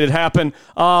everybody that made it happen.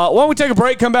 Why don't we take a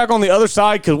break, come back on the other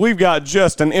side, because we've got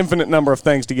just an infinite number of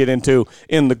things to get into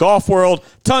in the golf world.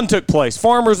 Ton took place.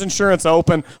 Farmers Insurance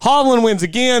Open. Hovland wins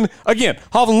again.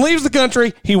 Hovland leaves the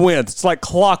country. He wins. It's like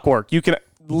clockwork. You can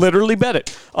literally bet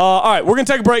it. All right, we're going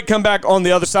to take a break, come back on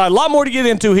the other side. A lot more to get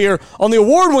into here on the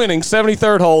award-winning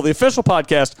 73rd Hole, the official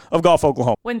podcast of Golf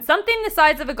Oklahoma. When something the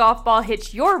size of a golf ball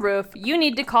hits your roof, you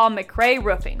need to call McRae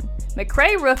Roofing.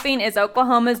 McRae Roofing is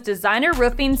Oklahoma's designer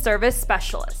roofing service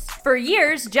specialist. For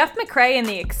years, Jeff McRae and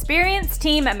the experienced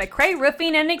team at McRae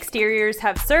Roofing and Exteriors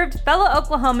have served fellow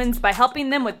Oklahomans by helping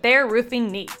them with their roofing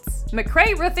needs.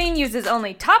 McRae Roofing uses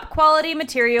only top quality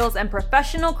materials and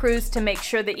professional crews to make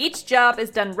sure that each job is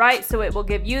done right, so it will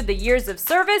give you the years of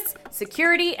service,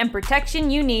 security, and protection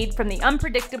you need from the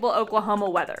unpredictable Oklahoma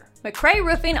weather. McRae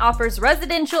Roofing offers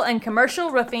residential and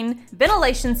commercial roofing,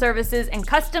 ventilation services, and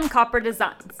custom copper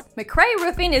designs. McRae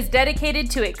Roofing is dedicated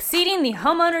to exceeding the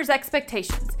homeowner's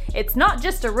expectations. It's not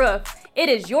just a roof, it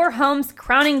is your home's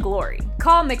crowning glory.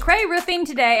 Call McRae Roofing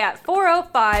today at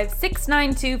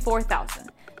 405-692-4000.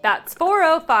 That's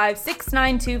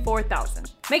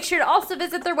 405-692-4000. Make sure to also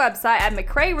visit their website at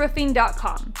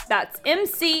mcrayroofing.com. That's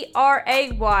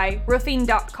MCRAY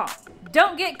roofing.com.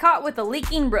 Don't get caught with a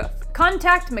leaking roof.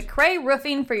 Contact McRae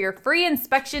Roofing for your free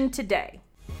inspection today.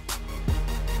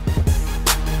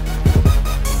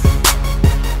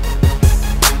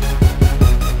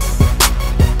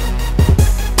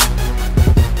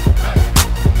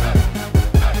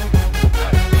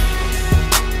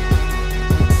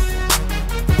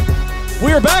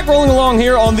 We are back rolling along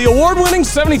here on the award-winning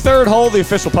 73rd Hole, the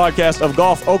official podcast of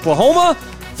Golf Oklahoma.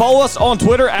 Follow us on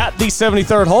Twitter at the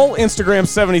 73rd Hole, Instagram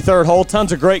 73rd Hole.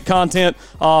 Tons of great content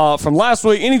from last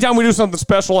week. Anytime we do something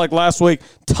special like last week,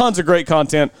 tons of great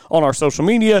content on our social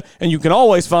media, and you can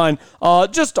always find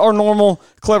just our normal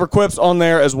clever quips on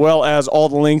there, as well as all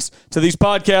the links to these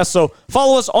podcasts. So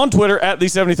follow us on Twitter at the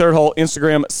 73rd Hole,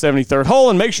 Instagram 73rd Hole,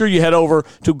 and make sure you head over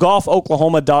to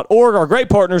golfoklahoma.org, our great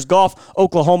partners,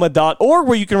 golfoklahoma.org,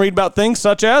 where you can read about things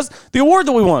such as the award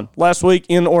that we won last week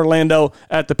in Orlando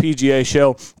at the PGA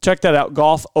show. Check that out,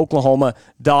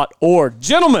 golfoklahoma.org.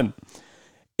 Gentlemen,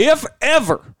 if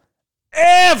ever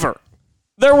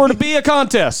there were to be a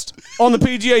contest on the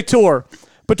PGA Tour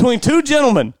between two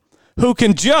gentlemen who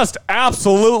can just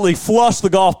absolutely flush the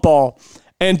golf ball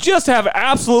and just have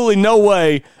absolutely no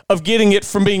way of getting it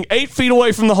from being 8 feet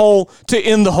away from the hole to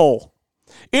in the hole,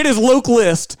 it is Luke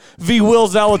List v. Will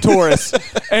Zalatoris.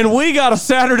 And we got a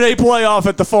Saturday playoff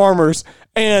at the Farmers.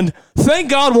 And thank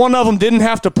God one of them didn't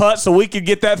have to putt so we could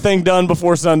get that thing done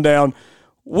before sundown.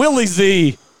 Willie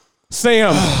Z,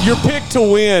 Sam, your pick to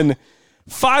win.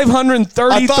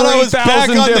 533,000 I thought I was back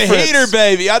on difference. the heater,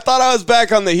 baby. I thought I was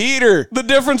back on the heater. The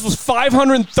difference was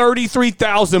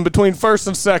 533,000 between first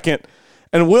and second.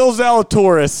 And Will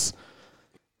Zalatoris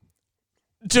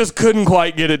just couldn't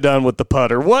quite get it done with the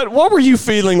putter. What were you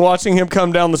feeling watching him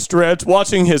come down the stretch,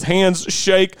 watching his hands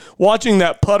shake, watching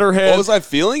that putter head? What was I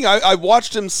feeling? I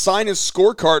watched him sign his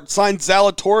scorecard, sign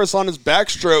Zalatoris on his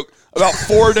backstroke about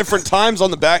 4 different times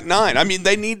on the back nine. I mean,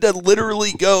 they need to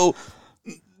literally go.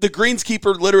 The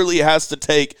greenskeeper literally has to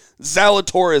take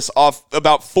Zalatoris off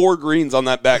about 4 greens on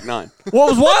that back nine. What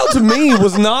was wild to me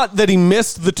was not that he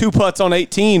missed the 2 putts on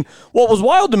 18. What was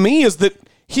wild to me is that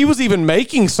he was even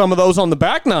making some of those on the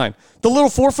back nine. The little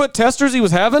 4-foot testers he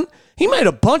was having, he made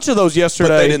a bunch of those yesterday.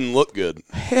 But they didn't look good.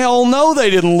 Hell no,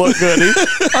 they didn't look good.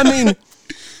 I mean,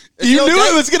 you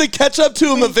knew it was going to catch up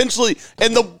to him eventually.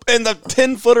 And the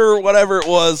 10-footer or whatever it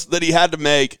was that he had to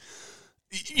make,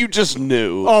 you just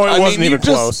knew. Oh, it wasn't even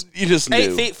close. You just knew.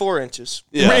 8 feet 4 inches.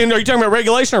 Yeah. Are you talking about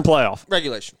regulation or playoff?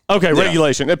 Regulation. Okay,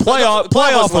 regulation. Playoff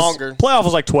was longer. Playoff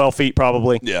was like 12 feet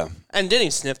probably. Yeah. And didn't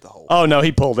he sniff the hole? Oh, no,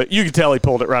 he pulled it. You could tell he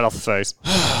pulled it right off the face.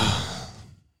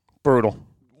 Brutal.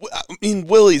 I mean,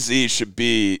 Willie Z should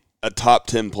be a top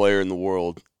 10 player in the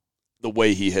world the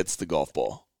way he hits the golf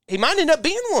ball. He might end up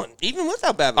being one, even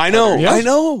without bad. I know. Yes. I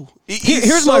know.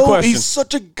 Here's my question. He's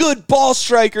such a good ball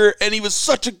striker, and he was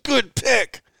such a good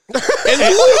pick. And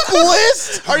Luke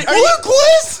List, Luke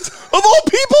List, of all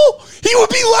people, he would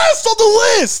be last on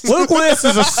the list. Luke List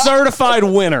is a certified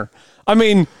winner. I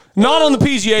mean, not on the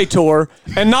PGA Tour,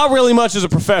 and not really much as a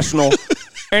professional.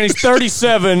 And he's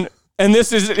 37, and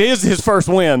this is his first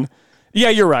win. Yeah,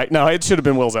 you're right. No, it should have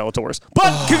been Will Zalatoris.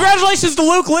 But congratulations to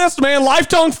Luke List, man.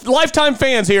 Lifetime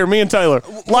fans here, me and Taylor.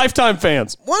 Lifetime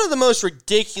fans. One of the most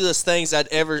ridiculous things I've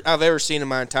ever seen in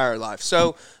my entire life.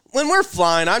 So when we're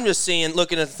flying, I'm just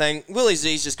looking at the thing. Willie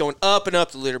Z's just going up and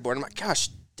up the leaderboard. I'm like, gosh,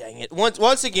 dang it.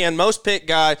 Once again, most pick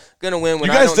guy going to win when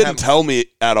you guys didn't tell me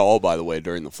at all, by the way,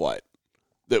 during the flight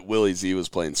that Willie Z was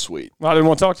playing sweet. I didn't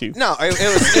want to talk to you. No, it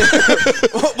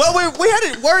was. Well, we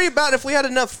had to worry about if we had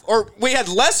enough or we had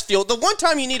less fuel. The one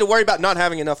time you need to worry about not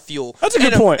having enough fuel. That's a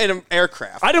good point. In an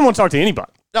aircraft. I didn't want to talk to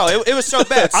anybody. No, it was so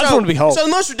bad. I just want to be home. So the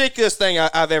most ridiculous thing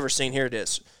I've ever seen, here it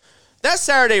is. That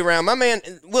Saturday round, my man,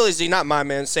 Willie Z, not my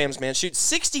man, Sam's man, shoots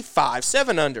 65,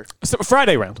 7 under. So,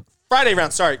 Friday round.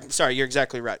 Sorry, you're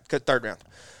exactly right. Third round.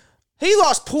 He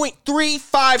lost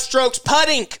 0.35 strokes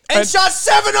putting and shot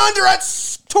 7 under at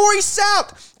Torrey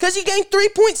South because he gained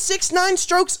 3.69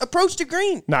 strokes approach to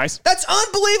green. Nice. That's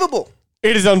unbelievable.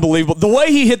 It is unbelievable. The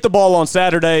way he hit the ball on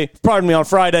Saturday, pardon me, on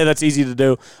Friday, that's easy to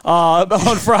do. On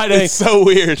Friday. It's so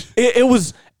weird. It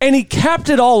was, and he capped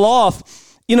it all off.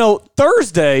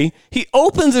 Thursday, he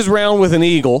opens his round with an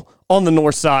eagle on the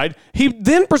north side. He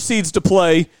then proceeds to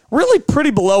play really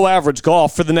pretty below average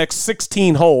golf for the next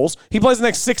 16 holes. He plays the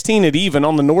next 16 at even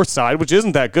on the north side, which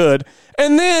isn't that good.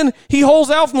 And then he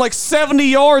holes out from like 70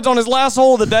 yards on his last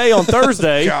hole of the day on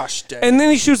Thursday. Gosh dang. And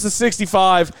then he shoots the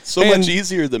 65. So much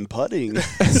easier than putting.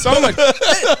 So much. Then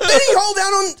he holed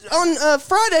down on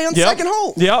Friday on the second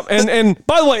hole. Yep. And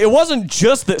by the way, it wasn't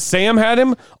just that Sam had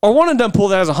him. Our one and done pool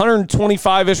that has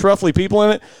 125-ish roughly people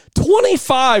in it.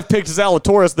 25 picked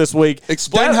Zalatoris this week.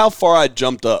 Explain how far I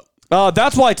jumped up.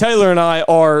 That's why Taylor and I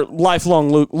are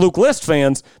lifelong Luke List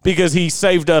fans, because he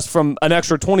saved us from an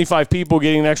extra 25 people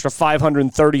getting an extra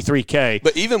 $533K.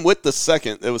 But even with the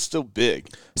second, it was still big.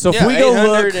 So if we go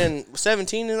look,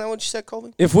 817, is that what you said,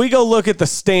 Colby? if we go look at the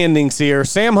standings here,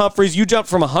 Sam Humphreys, you jumped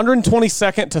from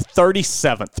 122nd to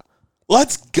 37th.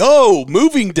 Let's go.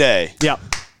 Moving day. Yep.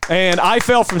 And I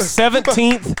fell from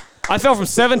 17th. I fell from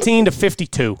 17 to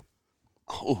 52.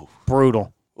 Oh,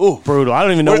 Brutal. Ooh. Brutal. I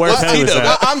don't even know where Taylor's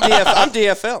at. I'm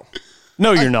DFL.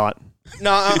 No, you're not.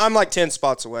 No, I'm like 10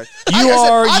 spots away.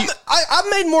 I've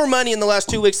made more money in the last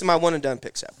 2 weeks than my one and done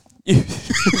picks have.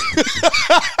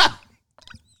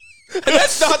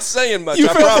 That's not saying much. You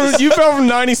fell from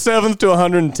 97th to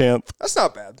 110th. That's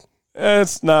not bad.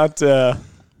 It's not.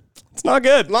 It's not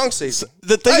good. Long season.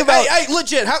 The thing about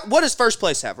legit. What does first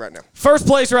place have right now? First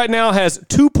place right now has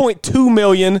 2.2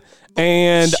 million,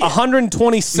 and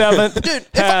 127th Dude,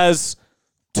 has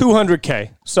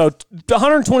 200K. So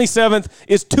 127th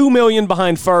is 2 million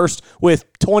behind first with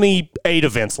 28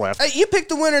 events left. Hey, you picked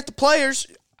the winner at the Players.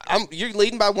 You're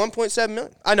leading by 1.7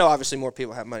 million. I know, obviously, more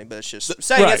people have money, but it's just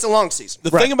saying it's a long season.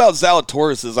 The thing about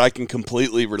Zalatoris is I can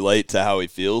completely relate to how he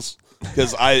feels.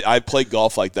 Because I play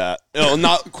golf like that.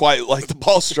 Not quite like the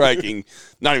ball striking,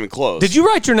 not even close. Did you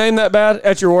write your name that bad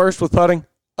at your worst with putting?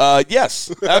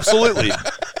 Yes, absolutely.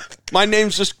 My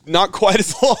name's just not quite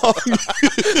as long.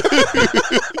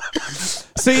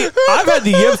 See, I've had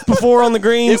the yips before on the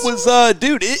greens. It was,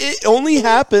 dude, it only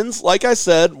happens, like I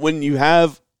said, when you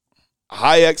have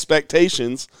high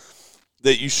expectations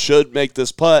that you should make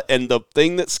this putt. And the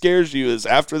thing that scares you is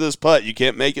after this putt, you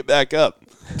can't make it back up.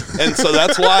 And so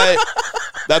that's why,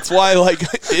 like,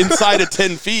 inside of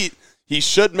 10 feet, he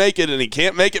should make it, and he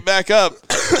can't make it back up.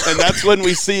 And that's when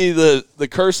we see the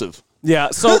cursive. Yeah,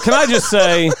 so can I just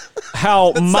say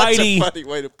how mighty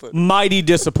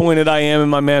disappointed I am in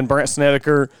my man Brent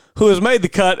Snedeker, who has made the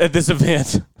cut at this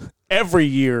event every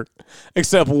year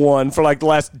except one for like the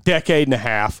last decade and a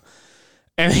half.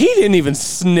 And he didn't even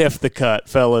sniff the cut,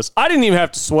 fellas. I didn't even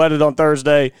have to sweat it on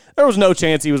Thursday. There was no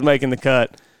chance he was making the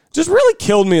cut. Just really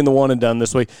killed me in the one and done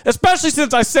this week, especially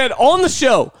since I said on the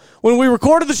show, when we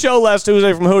recorded the show last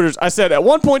Tuesday from Hooters, I said at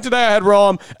one point today I had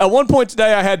Rom, at one point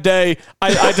today I had Day.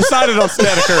 I decided on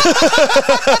Snedeker.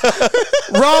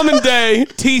 Rom and Day,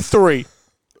 T3.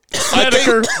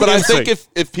 Snedeker, I think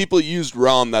if people used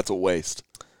Rom, that's a waste.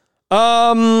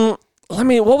 What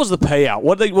was the payout?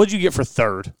 What'd you get for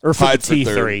third or for the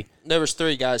T3? There was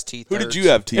 3 guys T3. Who did you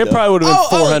have T? It probably would have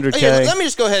been $400K. Here, let me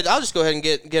just go ahead. I'll just go ahead and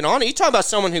get on it. You talk about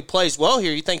someone who plays well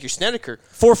here. You think you're Snedeker.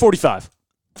 445.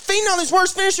 Phenom, his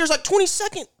worst finisher is like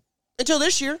 22nd until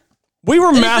this year. We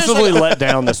were massively let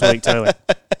down this week, Taylor.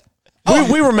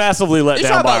 We were massively let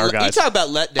down by our guys. You talk about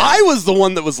let down. I was the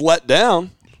one that was let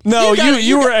down. No,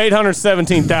 you were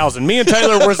 817,000. Me and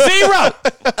Taylor were 0.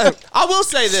 I will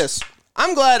say this.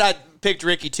 I'm glad I picked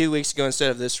Ricky 2 weeks ago instead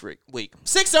of this week.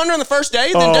 6 under on the first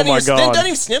day, then doesn't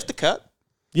even sniff the cut.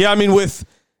 Yeah, I mean,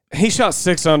 he shot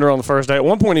 6 under on the first day. At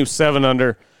one point, he was 7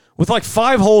 under. With like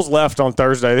 5 holes left on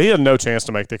Thursday, he had no chance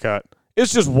to make the cut.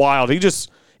 It's just wild. He did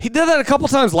that a couple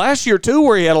times last year, too,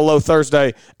 where he had a low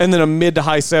Thursday and then a mid to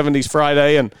high 70s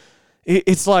Friday. And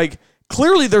it's like,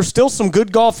 clearly there's still some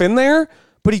good golf in there,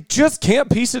 but he just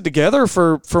can't piece it together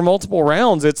for multiple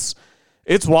rounds. It's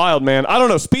wild, man. I don't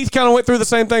know. Spieth kind of went through the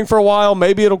same thing for a while.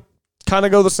 Maybe it'll kind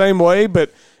of go the same way,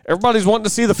 but everybody's wanting to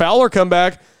see the Fowler come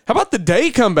back. How about the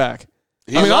Day come back?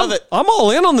 I'm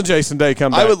all in on the Jason Day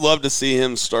comeback. I would love to see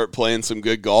him start playing some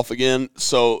good golf again,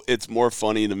 so it's more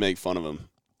funny to make fun of him.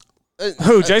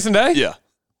 Who, Jason Day? Yeah.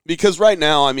 Because right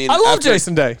now, I mean... I love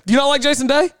Jason Day. Do you not like Jason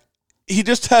Day? He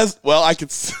just has... Well,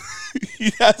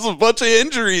 he has a bunch of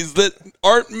injuries that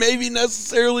aren't maybe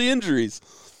necessarily injuries.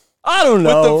 I don't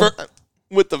know.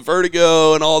 With the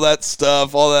vertigo and all that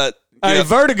stuff, all that...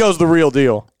 Vertigo's the real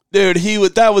deal. Dude,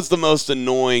 that was the most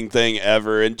annoying thing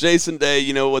ever. And Jason Day,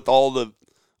 with all the...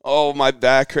 Oh, my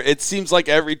back hurt. It seems like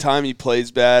every time he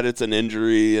plays bad, it's an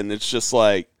injury, and it's just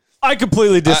like... I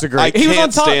completely disagree. I He was can't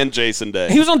on top. stand Jason Day.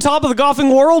 He was on top of the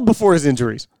golfing world before his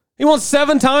injuries. He won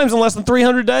 7 times in less than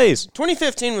 300 days.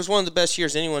 2015 was one of the best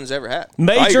years anyone's ever had.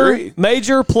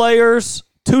 Major players,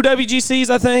 2 WGCs,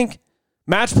 I think,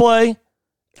 match play,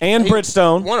 and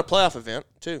Bridgestone. Won a playoff event,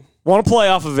 too. Won a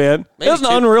playoff event. Maybe it was an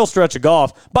 2. unreal stretch of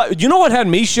golf. But you know what had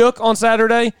me shook on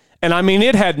Saturday? And I mean,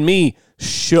 it had me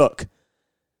shook.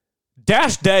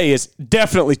 Dash Day is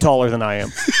definitely taller than I am.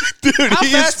 Dude, How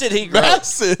fast did he grow?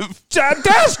 Massive.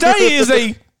 Dash Day is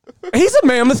he's a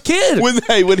mammoth kid. When he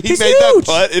made huge. that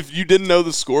putt, if you didn't know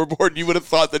the scoreboard, you would have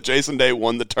thought that Jason Day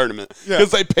won the tournament. Because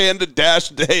they panned to Dash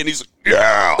Day, and he's like,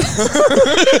 yeah.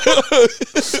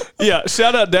 Yeah,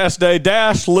 shout out Dash Day.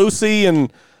 Dash, Lucy,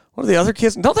 and what are the other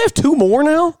kids? Don't they have 2 more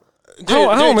now? I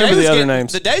don't remember the other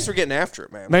names. The Days were getting after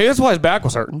it, man. Maybe that's why his back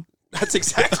was hurting. That's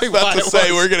exactly About why to it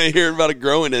say, was. we're going to hear about a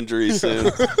growing injury soon.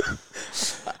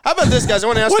 How about this, guys? I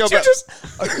want to ask you about...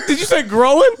 Did you say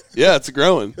growing? Yeah, it's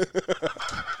growing.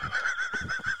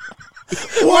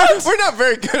 We're not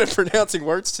very good at pronouncing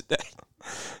words today.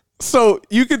 So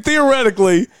you could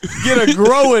theoretically get a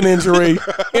growing injury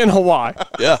in Hawaii.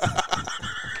 Yeah.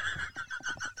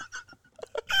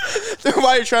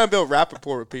 Why are you trying to build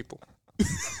rapport with people?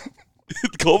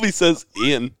 Colby says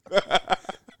Ian.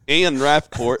 Ian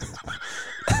Rappaport.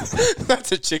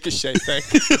 That's a Chickasha thing.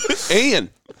 Ian.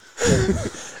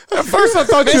 At first I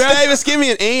thought Miss Davis, give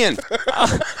me an Ian.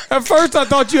 At first I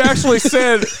thought you actually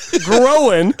said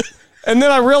growing, and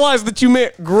then I realized that you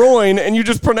meant groin, and you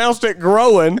just pronounced it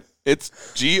growing. It's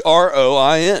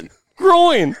Groin.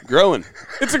 Groin. Growing.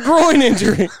 It's a groin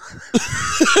injury.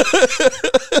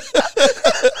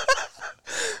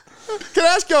 Can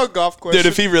I ask y'all a golf question? Dude,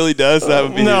 if he really does, that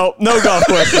would be... No golf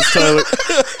questions, Taylor.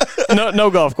 No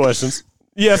golf questions.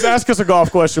 Yes, ask us a golf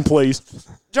question, please.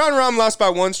 John Rahm lost by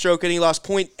 1 stroke, and he lost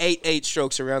 0.88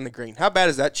 strokes around the green. How bad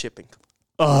is that chipping?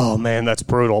 Oh, man, that's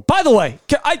brutal. By the way,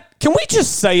 can we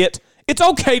just say it? It's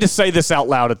okay to say this out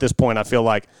loud at this point, I feel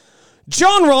like.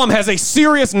 John Rahm has a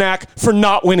serious knack for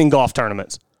not winning golf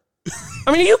tournaments.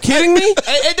 I mean, are you kidding me?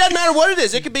 It doesn't matter what it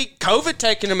is. It could be COVID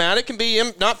taking him out. It can be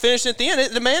him not finishing at the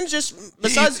end. The man just,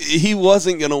 besides... He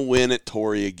wasn't going to win at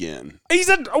Torrey again. He's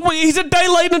a day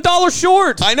late and $1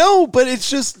 short. I know, but it's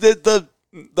just that the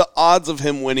odds of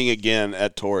him winning again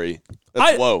at Torrey,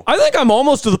 that's low. I think I'm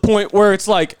almost to the point where it's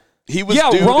like, He was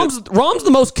Rahm's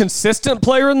the most consistent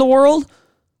player in the world,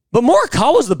 but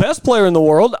Morikawa's the best player in the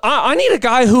world. I need a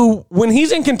guy who, when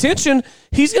he's in contention,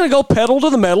 he's going to go pedal to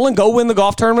the metal and go win the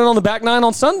golf tournament on the back 9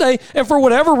 on Sunday. And for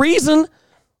whatever reason,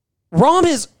 Rahm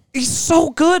he's so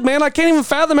good, man. I can't even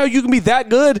fathom how you can be that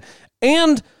good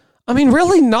and, I mean,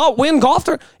 really not win golf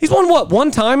tournament. He's won,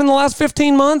 1 time in the last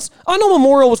 15 months? I know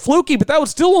Memorial was fluky, but that would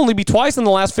still only be twice in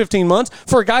the last 15 months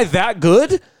for a guy that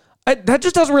good. That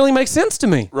just doesn't really make sense to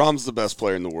me. Rahm's the best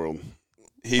player in the world.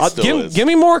 He still is. Give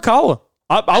me Morikawa.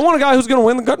 I want a guy who's going to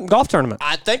win the golf tournament.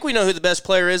 I think we know who the best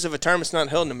player is if a tournament's not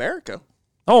held in America.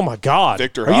 Oh, my God.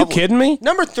 Victor Are you Hovland. kidding me?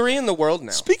 Number 3 in the world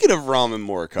now. Speaking of Rahm and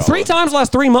Morikawa. 3 times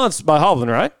last 3 months by Hovland,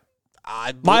 right?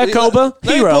 Mayakoba,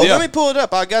 Let hero. me pull it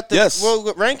up. I got the Yes. world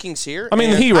rankings here. I mean,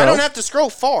 and hero. I don't have to scroll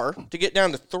far to get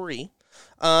down to 3.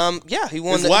 He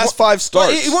won His last 5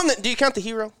 starts. He won do you count the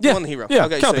hero? Yeah. He won the hero. Yeah,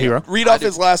 okay, count the hero. Read off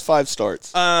his last 5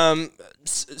 starts.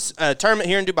 Tournament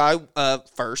here in Dubai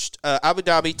first. Abu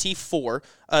Dhabi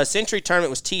T4. Century tournament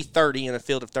was T30 in a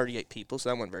field of 38 people, so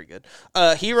that wasn't very good.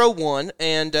 Hero won,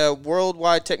 and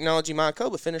Worldwide Technology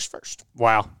Mayakoba finished first.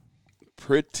 Wow.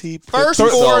 Pretty First,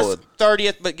 solid. 4th,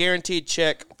 30th, but guaranteed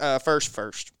check first.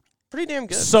 Pretty damn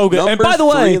good. So good. Number and by the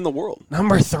 3 way, in the world.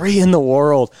 number 3 in the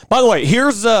world. By the way,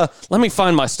 here's let me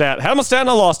find my stat. Had my stat and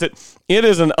I lost it. It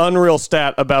is an unreal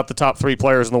stat about the top 3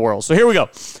 players in the world. So here we go.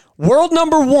 World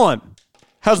number 1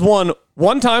 has won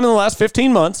 1 time in the last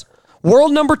 15 months.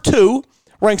 World number 2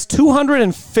 ranks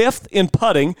 205th in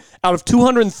putting out of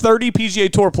 230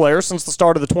 PGA Tour players since the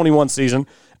start of the 21 season.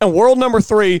 And world number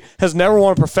 3 has never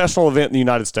won a professional event in the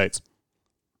United States.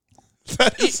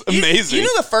 That is amazing. You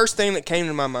know the first thing that came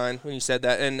to my mind when you said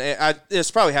that, and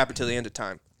it's probably happened till the end of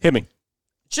time. Hit me.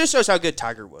 Just shows how good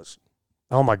Tiger was.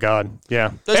 Oh, my God.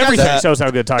 Yeah. Those Everything guys- shows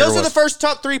how good Tiger was. Those are the first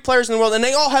top 3 players in the world, and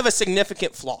they all have a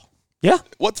significant flaw. Yeah.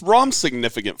 What's Rahm's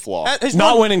significant flaw? His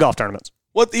Not one- winning golf tournaments.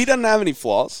 What? He doesn't have any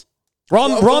flaws.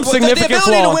 Rahm's the significant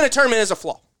ability flaw. to win a tournament is a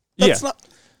flaw. That's not.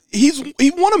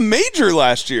 He won a major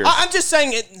last year. I'm just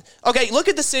saying it. Okay, look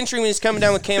at the Century when he's coming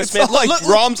down with Cam It's Smith. not like Look,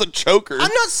 Rahm's a choker.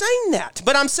 I'm not saying that,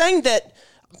 but I'm saying that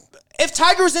if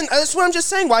Tiger was in, that's what I'm just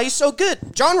saying. Why he's so good.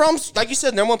 John Rahm's, like you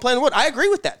said, number 1 player in the world. I agree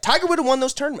with that. Tiger would have won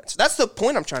those tournaments. That's the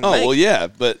point I'm trying to make. well, yeah,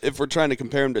 but if we're trying to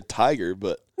compare him to Tiger,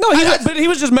 but No, but he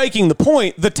was just making the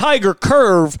point. The Tiger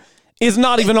curve is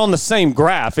not even on the same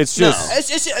graph. It's just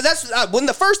That's when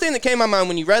the first thing that came to my mind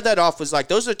when you read that off was like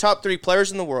those are the top 3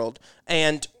 players in the world,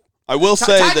 and I will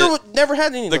say Tiger that never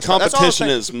had any. The competition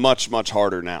is much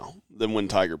harder now than when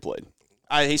Tiger played.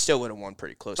 He still would have won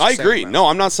pretty close. I agree. No,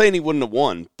 I'm not saying he wouldn't have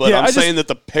won, but I'm saying that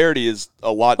the parity is a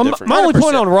lot different. My only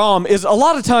point on Rahm is a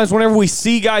lot of times whenever we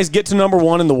see guys get to number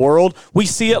 1 in the world, we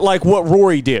see it like what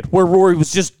Rory did, where Rory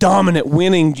was just dominant,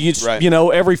 winning,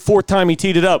 every 4th time he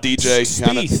teed it up.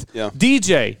 Spieth,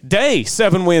 DJ, Day,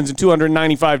 7 wins in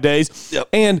 295 days. Yep.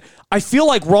 And I feel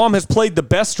like Rahm has played the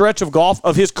best stretch of golf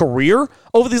of his career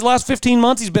over these last 15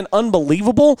 months. He's been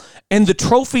unbelievable, and the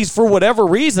trophies, for whatever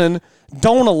reason,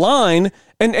 don't align.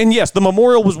 And yes, the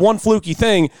Memorial was one fluky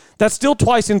thing. That's still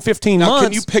twice in 15 months.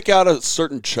 Can you pick out a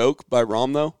certain choke by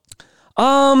Rahm, though?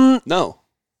 No.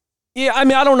 Yeah, I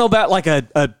mean, I don't know about like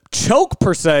a choke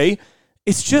per se.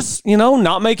 It's just,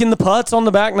 not making the putts on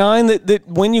the back nine that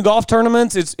win you golf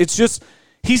tournaments. It's just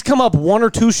he's come up 1 or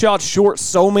 2 shots short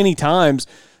so many times,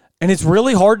 and it's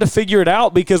really hard to figure it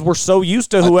out because we're so used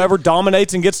to whoever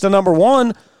dominates and gets to number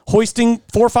 1 hoisting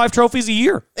 4 or 5 trophies a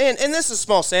year. And this is a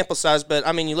small sample size, but,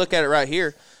 I mean, you look at it right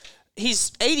here.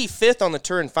 He's 85th on the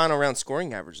tour in final round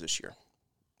scoring average this year.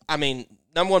 I mean,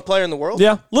 number 1 player in the world.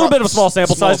 Yeah, a little bit of a small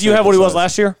sample size. Do you have what he was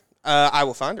last year? I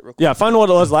will find it real quick. Yeah, find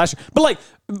what it was last year. But,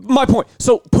 my point.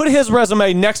 So, put his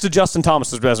resume next to Justin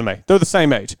Thomas's resume. They're the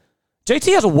same age.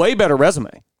 JT has a way better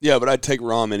resume. Yeah, but I'd take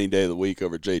Rahm any day of the week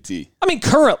over JT. I mean,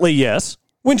 currently, yes.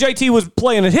 When JT was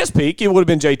playing at his peak, it would have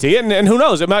been JT. And who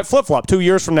knows? It might flip-flop. 2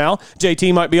 years from now,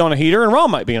 JT might be on a heater and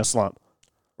Rahm might be in a slump.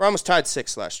 Rahm was tied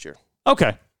 6th last year.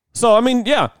 Okay. So, I mean,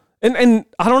 yeah. And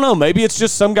I don't know. Maybe it's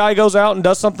just some guy goes out and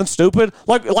does something stupid,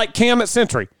 like Cam at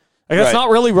Century. That's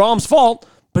not really Rahm's fault,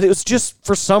 but it was just,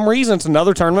 for some reason, it's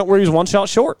another tournament where he was 1 shot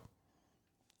short.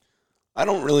 I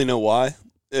don't really know why.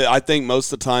 I think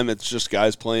most of the time it's just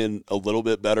guys playing a little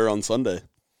bit better on Sunday.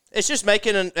 It's just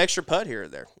making an extra putt here or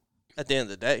there. At the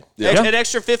end of the day, an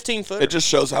extra 15 foot. It just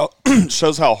shows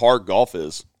how hard golf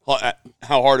is,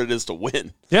 how hard it is to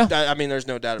win. Yeah, I mean, there's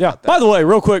no doubt about that. By the way,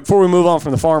 real quick before we move on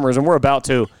from the Farmers, and we're about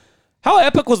to, how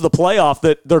epic was the playoff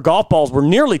that their golf balls were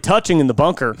nearly touching in the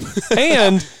bunker,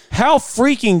 and how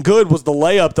freaking good was the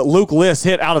layup that Luke List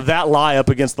hit out of that lie-up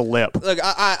against the lip? Look,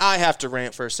 I have to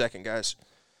rant for a second, guys.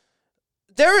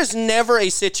 There is never a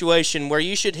situation where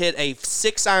you should hit a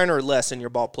 6-iron or less and your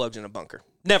ball plugs in a bunker.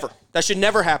 Never. That should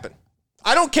never happen.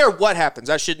 I don't care what happens.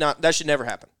 That should never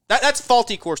happen. That's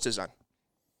faulty course design.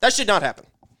 That should not happen.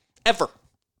 Ever.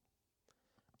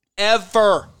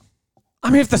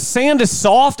 I mean, if the sand is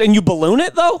soft and you balloon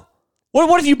it, though?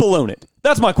 What if you balloon it?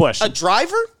 That's my question. A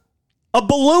driver? A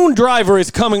balloon driver is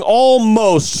coming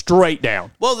almost straight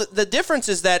down. Well, the difference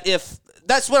is that if...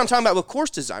 That's what I'm talking about with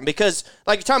course design, because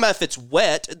like you're talking about if it's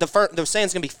wet, the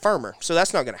sand's going to be firmer, so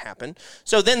that's not going to happen.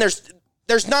 So then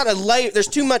there's not a layer, there's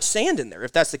too much sand in there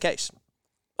if that's the case.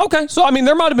 Okay, so I mean,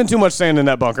 there might have been too much sand in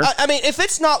that bunker. I mean, if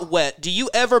it's not wet, do you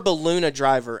ever balloon a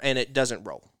driver and it doesn't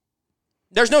roll?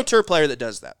 There's no tour player that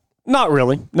does that. Not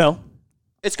really, no.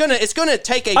 It's gonna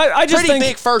take a pretty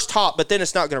big first hop, but then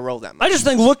it's not gonna roll that much. I just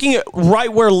think looking at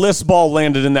right where List's ball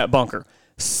landed in that bunker,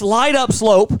 slide up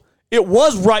slope, it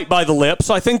was right by the lip,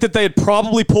 so I think that they had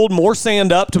probably pulled more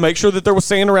sand up to make sure that there was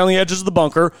sand around the edges of the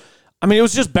bunker. I mean, it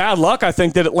was just bad luck, I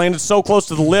think, that it landed so close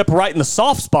to the lip right in the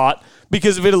soft spot,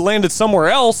 because if it had landed somewhere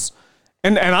else,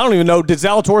 and I don't even know, did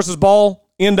Zalatoris' ball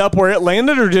end up where it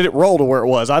landed, or did it roll to where it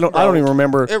was? I don't even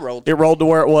remember. It rolled. It rolled to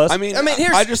where it was. I mean,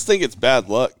 I just think it's bad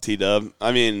luck, T-Dub.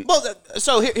 I mean... Well,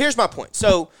 so here's my point.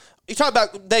 So you talk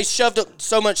about they shoved up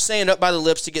so much sand up by the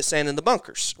lips to get sand in the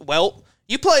bunkers. Well,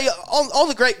 you play all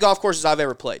the great golf courses I've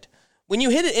ever played. When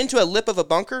you hit it into a lip of a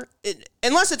bunker,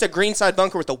 unless it's a greenside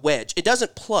bunker with a wedge, it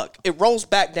doesn't plug. It rolls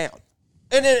back down.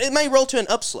 And it may roll to an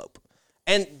upslope.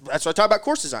 And that's what I talk about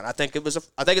course design. I think it's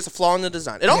a flaw in the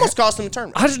design. It almost cost them the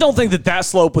tournament. I just don't think that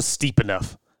slope was steep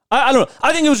enough. I don't know.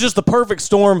 I think it was just the perfect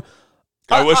storm.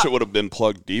 I wish it would have been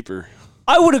plugged deeper.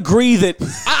 I would agree that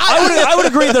I would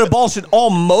agree that a ball should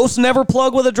almost never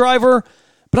plug with a driver.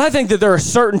 But I think that there are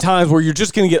certain times where you're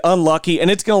just going to get unlucky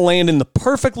and it's going to land in the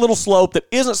perfect little slope that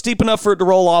isn't steep enough for it to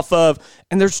roll off of,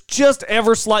 and there's just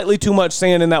ever slightly too much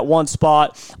sand in that one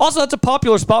spot. Also, that's a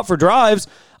popular spot for drives.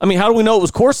 I mean, how do we know it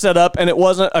was course set up and it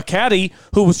wasn't a caddy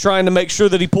who was trying to make sure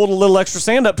that he pulled a little extra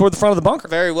sand up toward the front of the bunker?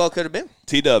 Very well could have been.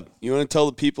 T-Dub, you want to tell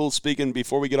the people, speaking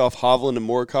before we get off Hovland and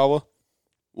Morikawa,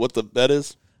 what the bet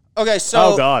is? Okay,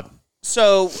 so... Oh, God.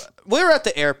 So we were at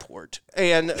the airport,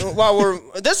 and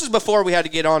this was before we had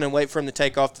to get on and wait for him to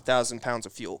take off the 1,000 pounds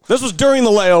of fuel. This was during the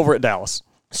layover at Dallas.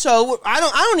 So I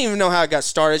don't even know how it got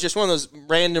started. It's just one of those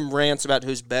random rants about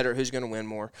who's better, who's going to win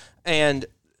more. And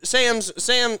Sam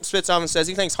Spitzhoffen and says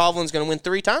he thinks Hovland's going to win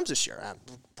 3 times this year.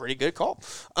 Pretty good call.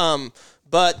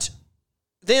 But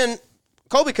then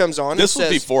Colby comes on. This was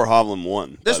before Hovland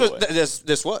won. This was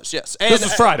yes. And, This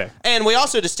was Friday. And we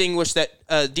also distinguished that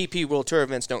DP World Tour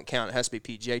events don't count. It has to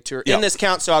be PGA Tour Yep. in this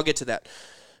count. So I'll get to that.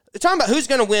 They're talking about who's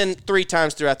going to win 3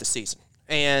 times throughout the season,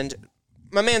 and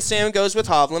my man Sam goes with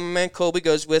Hovland. My man Colby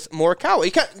goes with Morikawa.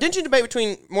 Didn't you debate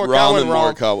between Morikawa and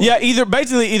Rahm? Morikawa. Yeah, either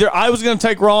I was going to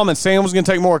take Rahm and Sam was going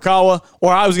to take Morikawa,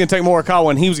 or I was going to take Morikawa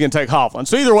and he was going to take Hovland.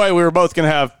 So either way, we were both going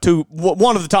to have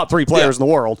one of the top 3 players in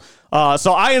the world.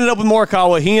 So I ended up with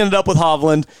Morikawa. He ended up with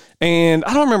Hovland. And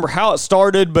I don't remember how it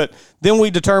started, but then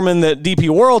we determined that DP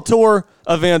World Tour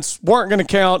events weren't going to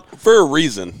count. For a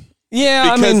reason.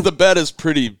 Yeah, Because the bet is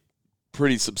pretty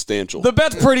substantial. The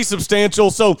bet's pretty substantial.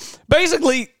 So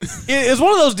basically, it's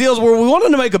one of those deals where we wanted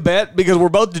to make a bet because we're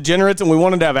both degenerates and we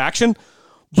wanted to have action.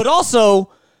 But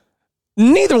also,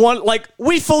 neither one,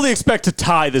 we fully expect to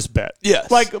tie this bet. Yes.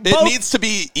 It needs to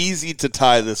be easy to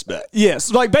tie this bet.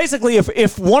 Yes. Basically,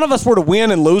 if one of us were to win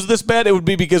and lose this bet, it would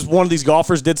be because one of these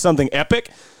golfers did something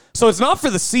epic. So it's not for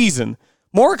the season.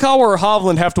 Morikawa or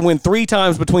Hovland have to win 3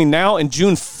 times between now and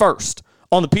June 1st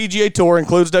on the PGA Tour,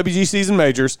 includes WGCs and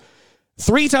majors.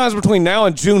 3 times between now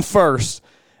and June 1st.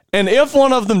 And if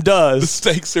one of them does... The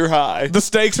stakes are high. The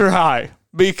stakes are high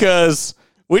because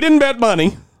we didn't bet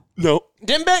money. Nope.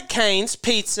 Didn't bet Cane's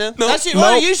Pizza. Nope. That's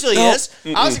what it usually is.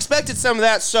 I was expecting some of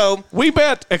that, so... We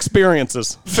bet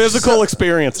experiences. Physical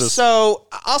experiences. So,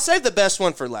 I'll save the best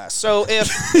one for last. So, if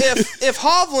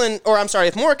Hovland... Or, I'm sorry,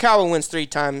 if Morikawa wins 3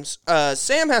 times,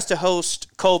 Sam has to host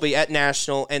Colby at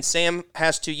National, and Sam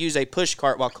has to use a push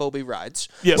cart while Colby rides.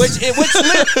 Yes.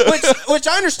 Which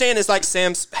I understand is like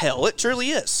Sam's hell. It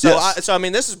truly is. So, Yes.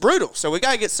 this is brutal. So, we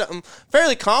got to get something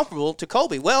fairly comparable to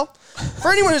Colby. Well,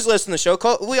 for anyone who's listening to the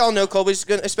show, we all know Colby's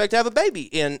going to expect to have a baby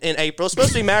in April. It's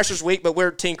supposed to be Masters Week, but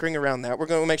we're tinkering around that. We're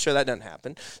going to make sure that doesn't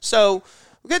happen. So,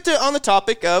 we get on the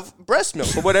topic of breast milk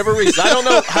for whatever reason. I don't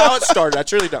know how it started. I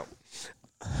truly don't.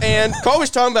 And Colby's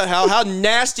talking about how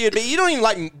nasty it'd be. You don't even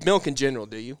like milk in general,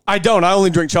 do you? I don't. I only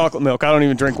drink chocolate milk. I don't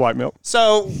even drink white milk.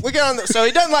 So we get on. So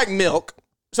he doesn't like milk.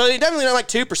 So he definitely doesn't like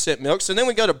 2% milk. So then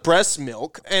we go to breast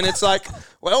milk, and it's like,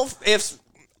 well, if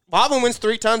Hovland wins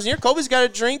 3 times a year, Colby's got to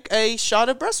drink a shot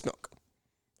of breast milk.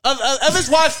 Of his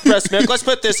wife's breast milk. Let's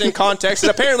put this in context.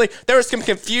 And apparently there was some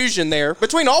confusion there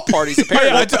between all parties.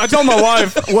 Apparently, I told my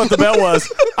wife what the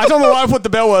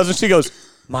bet was. And she goes,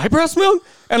 "My breast milk?"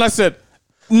 And I said,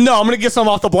 "No, I'm going to get some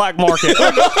off the black market."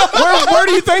 Where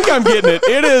do you think I'm getting it?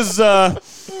 It is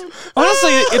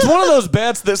honestly, it's one of those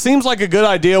bets that seems like a good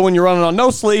idea when you're running on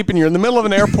no sleep and you're in the middle of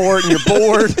an airport and you're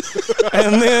bored,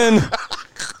 and then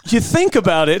you think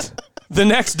about it the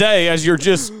next day as you're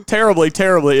just terribly,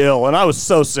 terribly ill. And I was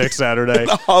so sick Saturday.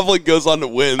 Hovland goes on to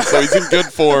win, so he's in good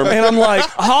form. And I'm like,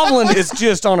 Hovland is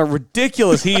just on a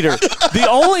ridiculous heater. The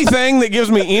only thing that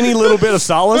gives me any little bit of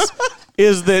solace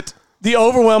is that the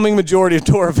overwhelming majority of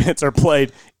tour events are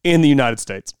played in the United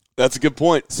States. That's a good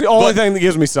point. It's the only thing that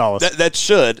gives me solace. That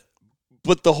should,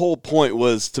 but the whole point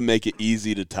was to make it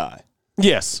easy to tie.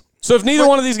 Yes. So if neither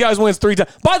one of these guys wins 3 times...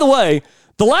 By the way,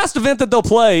 the last event that they'll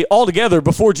play altogether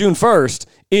before June 1st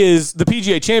is the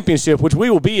PGA Championship, which we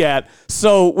will be at.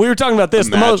 So we were talking about this.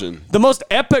 Imagine. The most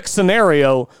epic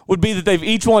scenario would be that they've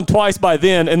each won twice by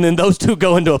then, and then those two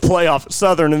go into a playoff at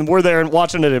Southern, and we're there and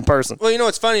watching it in person. Well, you know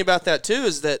what's funny about that, too,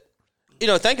 is that,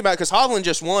 think about it, because Hovland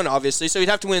just won, obviously, so he'd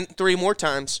have to win 3 more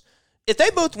times. If they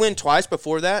both win twice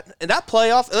before that, and that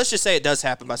playoff, let's just say it does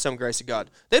happen by some grace of God,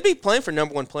 they'd be playing for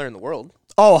number 1 player in the world.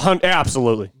 Oh,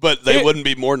 absolutely. But they wouldn't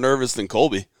be more nervous than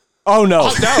Colby. Oh, no.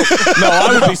 No,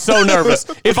 I would be so nervous.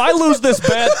 If I lose this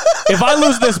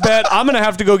bet, I'm going to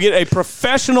have to go get a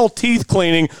professional teeth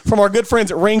cleaning from our good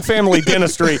friends at Ring Family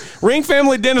Dentistry. Ring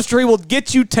Family Dentistry will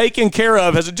get you taken care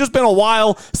of. Has it just been a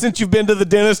while since you've been to the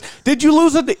dentist? Did you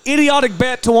lose an idiotic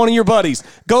bet to one of your buddies?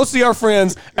 Go see our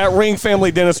friends at Ring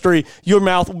Family Dentistry. Your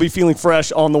mouth will be feeling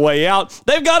fresh on the way out.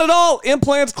 They've got it all.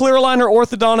 Implants, clear aligner,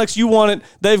 orthodontics. You want it.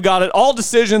 They've got it. All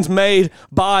decisions made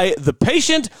by the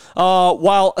patient.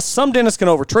 While some dentists can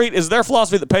overtreat, is their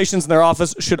philosophy that patients in their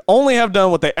office should only have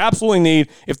done what they absolutely need.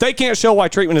 If they can't show why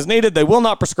treatment is needed, they will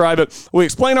not prescribe it. We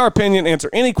explain our opinion, answer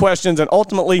any questions, and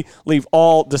ultimately leave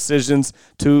all decisions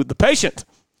to the patient.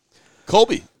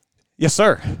 Colby. Yes,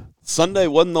 sir. Saturday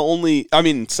wasn't the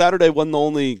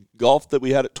only golf that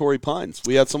we had at Torrey Pines.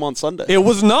 We had some on Sunday. It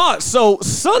was not. So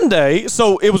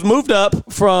it was moved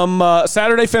up from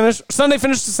Sunday finish to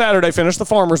Saturday finish, the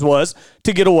Farmers was,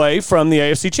 to get away from the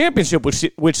AFC Championship, which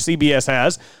CBS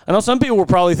has. I know some people were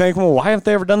probably thinking, well, why haven't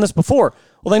they ever done this before?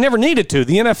 Well, they never needed to.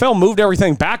 The NFL moved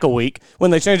everything back a week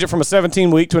when they changed it from a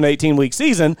 17-week to an 18-week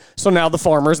season. So now the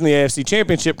Farmers and the AFC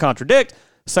Championship contradict.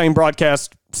 Same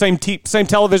broadcast, same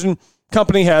television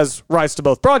company has rights to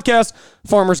both broadcasts.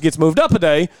 Farmers gets moved up a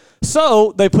day.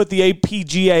 So they put the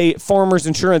APGA Farmers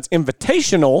Insurance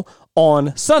Invitational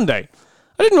on Sunday.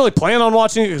 I didn't really plan on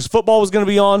watching it because football was going to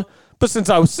be on. But since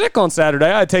I was sick on Saturday,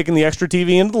 I had taken the extra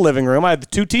TV into the living room. I had the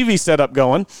 2 TVs set up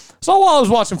going. So while I was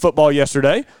watching football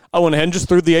yesterday, I went ahead and just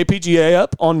threw the APGA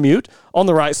up on mute on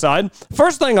the right side.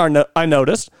 First thing I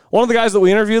noticed, one of the guys that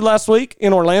we interviewed last week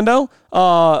in Orlando,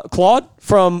 Claude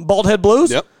from Bald Head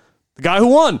Blues, Yep. The guy who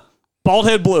won, Bald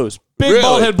Head Blues. Big Really?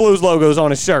 Bald Head Blues logos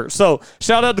on his shirt. So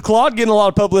shout out to Claude, getting a lot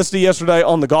of publicity yesterday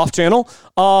on the Golf Channel.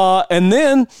 And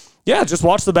then... yeah, just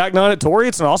watch the back nine at Torrey.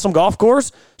 It's an awesome golf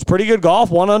course. It's pretty good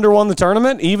golf. 1 under won the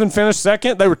tournament. Even finished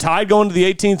second. They were tied going to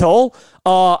the 18th hole.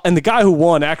 And the guy who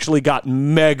won actually got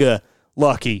mega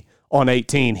lucky on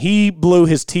 18. He blew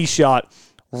his tee shot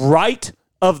right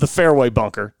of the fairway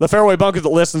bunker. The fairway bunker that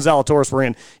List and Zalatoris were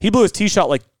in. He blew his tee shot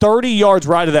like 30 yards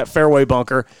right of that fairway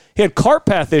bunker. He had cart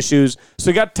path issues, so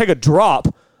he got to take a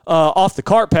drop off the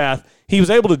cart path. He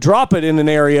was able to drop it in an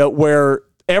area where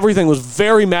everything was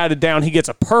very matted down. He gets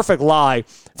a perfect lie.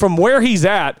 From where he's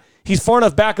at, he's far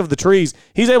enough back of the trees.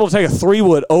 He's able to take a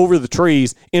 3-wood over the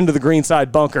trees into the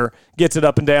greenside bunker, gets it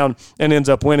up and down, and ends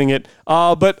up winning it.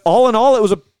 But all in all, it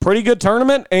was a pretty good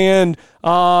tournament, and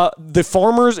the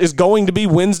Farmers is going to be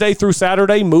Wednesday through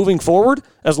Saturday moving forward,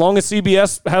 as long as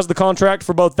CBS has the contract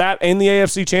for both that and the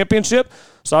AFC Championship.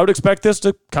 So I would expect this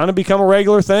to kind of become a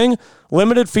regular thing.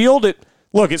 Limited field,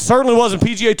 Look, it certainly wasn't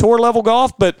PGA Tour level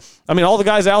golf, but, I mean, all the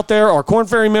guys out there are Korn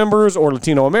Ferry members or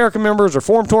Latino American members or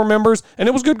Forum Tour members, and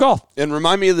it was good golf. And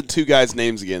remind me of the 2 guys'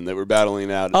 names again that were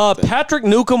battling out. Patrick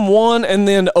Newcomb won, and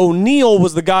then O'Neill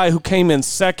was the guy who came in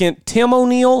second. Tim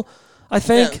O'Neill, I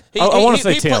think. Yeah. I want to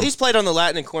say Tim. He's played on the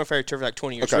Latin and Korn Ferry Tour for like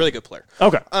 20 years. Okay. Really good player.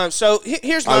 Okay. So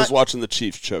here's my... I was watching the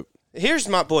Chiefs choke. Here's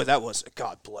my... Boy, that was...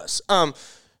 God bless.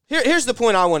 Here's the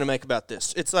point I want to make about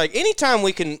this. It's like anytime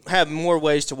we can have more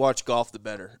ways to watch golf, the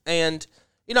better. And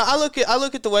you know, I look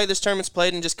at the way this tournament's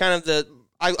played and just kind of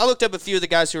I looked up a few of the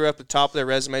guys who were up at the top of their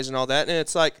resumes and all that, and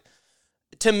it's like,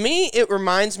 to me, it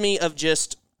reminds me of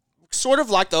just sort of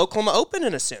like the Oklahoma Open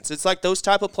in a sense. It's like those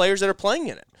type of players that are playing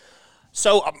in it.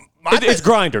 So it's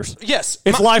grinders. Yes,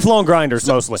 it's lifelong grinders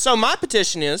mostly. So my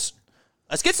petition is,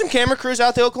 let's get some camera crews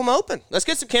out the Oklahoma Open. Let's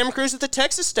get some camera crews at the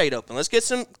Texas State Open. Let's get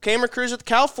some camera crews at the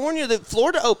California, the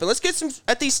Florida Open. Let's get some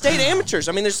at these state amateurs.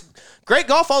 I mean, there's great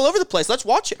golf all over the place. Let's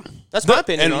watch it. That's my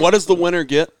opinion. And what does the winner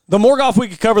get? The more golf we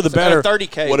could cover, the better.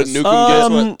 $30K. What did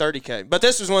Newcomb get? $30K. But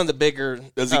this was one of the bigger.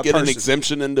 Does he get an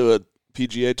exemption into a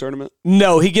PGA tournament?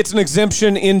 No, he gets an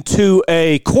exemption into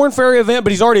a Korn Ferry event,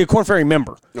 but he's already a Korn Ferry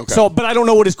member. Okay. So, but I don't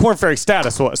know what his Korn Ferry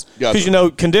status was. Because, you know,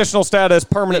 conditional status,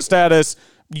 permanent status,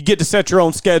 you get to set your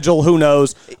own schedule, who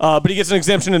knows. But he gets an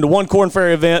exemption into one Korn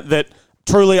Ferry event that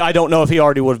truly I don't know if he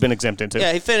already would have been exempt into.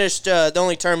 Yeah, he finished the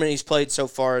only tournament he's played so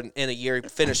far in a year. He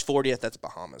finished 40th. That's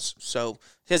Bahamas. So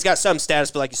he's got some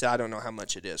status, but like you said, I don't know how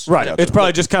much it is. Right. It's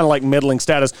probably just kind of like middling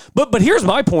status. But here's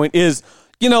my point is,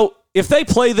 you know, if they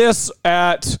play this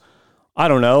at, I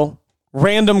don't know,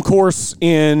 random course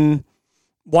in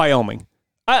Wyoming,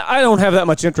 I don't have that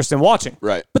much interest in watching.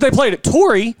 Right. But they played at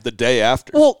Torrey. The day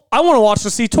after. Well, I want to watch to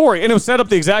see Torrey. And it was set up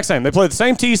the exact same. They played the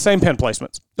same tees, same pin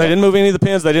placements. They didn't move any of the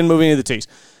pins. They didn't move any of the tees.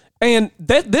 And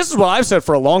this is what I've said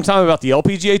for a long time about the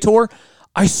LPGA Tour.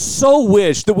 I so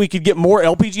wish that we could get more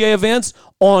LPGA events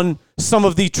on some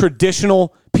of the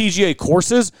traditional PGA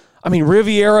courses. I mean,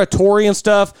 Riviera, Torrey and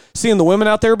stuff, seeing the women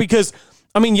out there. Because,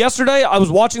 I mean, yesterday I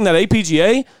was watching that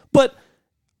APGA, but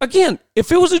again,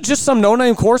 if it was just some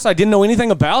no-name course I didn't know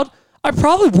anything about, I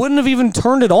probably wouldn't have even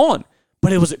turned it on.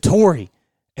 But it was at Torrey.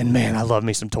 And, man, I love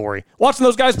me some Torrey. Watching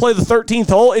those guys play the 13th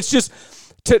hole, it's just,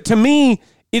 to me,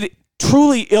 it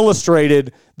truly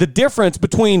illustrated the difference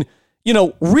between, you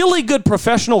know, really good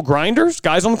professional grinders,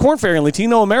 guys on the Korn Ferry and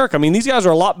Latino America. I mean, these guys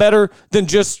are a lot better than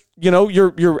just, you know,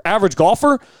 your average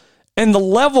golfer. And the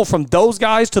level from those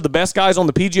guys to the best guys on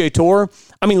the PGA Tour,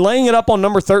 I mean, laying it up on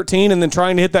number 13 and then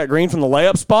trying to hit that green from the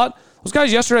layup spot, those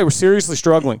guys yesterday were seriously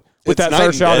struggling with that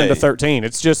third shot into 13.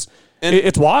 It's just,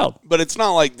 it's wild. But it's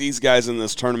not like these guys in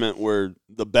this tournament were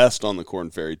the best on the Korn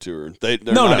Ferry Tour. They're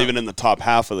not even in the top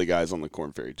half of the guys on the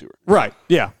Korn Ferry Tour. Right,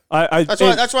 yeah.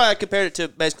 That's why I compared it to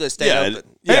basically a state open.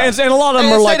 Yeah. And a lot of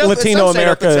them are like Latino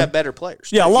America. Have better players.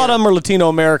 Yeah, a lot of them are Latino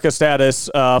America status,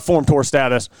 Forum Tour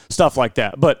status, stuff like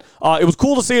that. But it was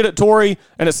cool to see it at Torrey,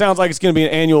 and it sounds like it's going to be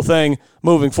an annual thing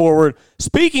moving forward.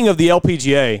 Speaking of the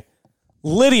LPGA,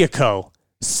 Lydia Ko,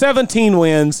 17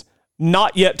 wins,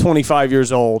 not yet 25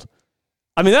 years old.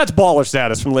 I mean, that's baller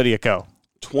status from Lydia Ko.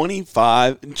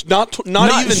 25, not even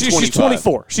 25. She's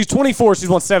 24. She's 24. She's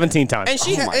won 17 times. And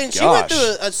she went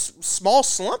through a small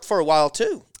slump for a while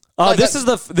too. This is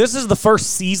the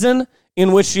first season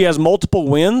in which she has multiple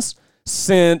wins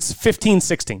since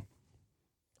 15-16.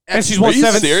 And she's won 7.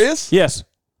 Are you serious? Yes.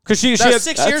 Because she That's had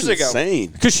 6 years ago. Insane.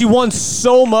 Because she won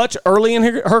so much early in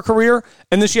her career,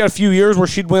 and then she had a few years where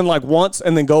she'd win like once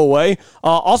and then go away.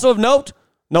 Also of note,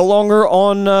 no longer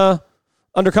on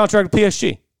under contract with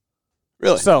PSG.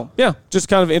 Really? So, yeah, just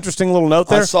kind of interesting little note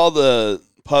there. I saw the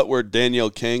putt where Danielle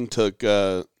King took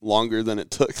longer than it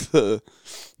took the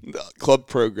Club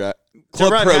Pro guy. They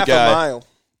ran half a mile.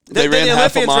 They ran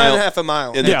half a mile. Ran half a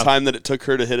mile in the time that it took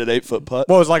her to hit an 8-foot putt.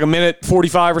 What was it, like a minute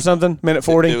 45 or something? Minute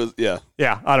 40? It was, yeah.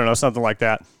 Yeah, I don't know, something like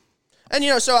that. And,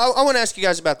 so I want to ask you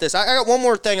guys about this. I got one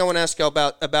more thing I want to ask you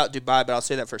about Dubai, but I'll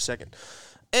say that for a second.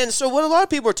 And so what a lot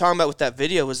of people were talking about with that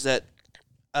video was that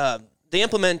the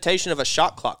implementation of a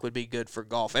shot clock would be good for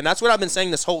golf. And that's what I've been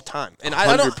saying this whole time. And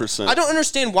 100%. I don't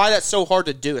understand why that's so hard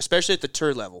to do, especially at the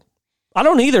tour level. I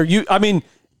don't either.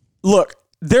 Look,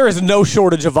 there is no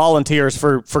shortage of volunteers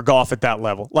for golf at that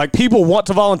level. Like, people want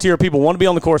to volunteer. People want to be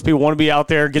on the course. People want to be out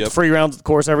there, get the free rounds at the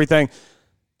course, everything.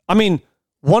 I mean,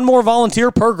 one more volunteer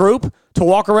per group to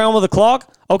walk around with a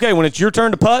clock. Okay, when it's your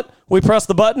turn to putt, we press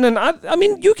the button. And, I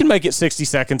mean, you can make it 60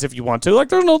 seconds if you want to. Like,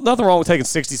 there's nothing wrong with taking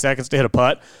 60 seconds to hit a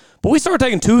putt. But we start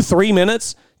taking 2-3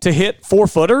 minutes to hit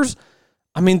 4-footers.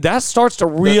 I mean, that starts to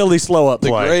really slow up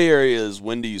play. The gray area is,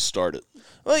 when do you start it?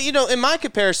 Well, in my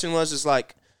comparison is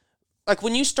like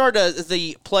when you start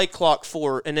the play clock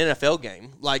for an NFL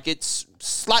game, like, it's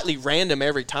slightly random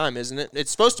every time, isn't it? It's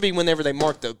supposed to be whenever they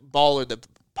mark the ball or the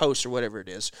post or whatever it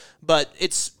is, but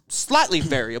it's slightly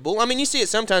variable. I mean, you see it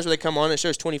sometimes where they come on and it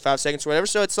shows 25 seconds or whatever,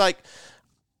 so it's like,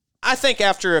 I think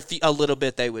after a little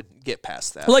bit they would get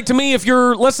past that. Like, to me,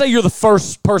 let's say you're the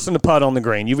first person to putt on the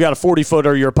green. You've got a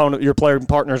 40-footer, your opponent, your player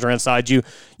partners are inside you.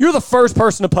 You're the first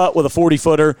person to putt with a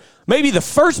 40-footer. Maybe the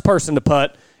first person to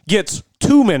putt gets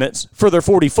 2 minutes for their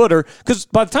 40-footer, because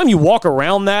by the time you walk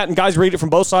around that, and guys read it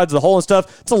from both sides of the hole and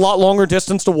stuff, it's a lot longer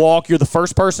distance to walk. You're the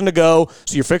first person to go,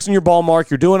 so you're fixing your ball mark.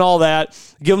 You're doing all that.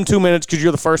 Give them 2 minutes because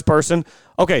you're the first person.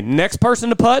 Okay, next person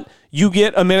to putt, you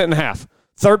get a minute and a half.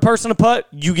 Third person to putt,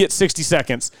 you get 60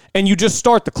 seconds. And you just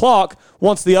start the clock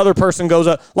once the other person goes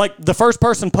up. Like, the first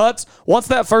person putts, once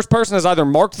that first person has either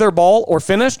marked their ball or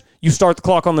finished, you start the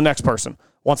clock on the next person.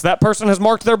 Once that person has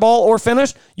marked their ball or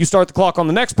finished, you start the clock on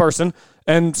the next person,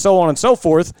 and so on and so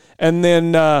forth. And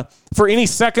then for any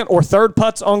second or third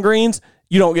putts on greens,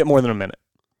 you don't get more than a minute.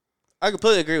 I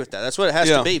completely agree with that. That's what it has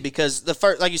to be, because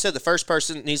like you said, the first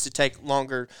person needs to take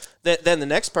longer than the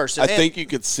next person. I think you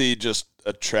could see just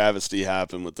a travesty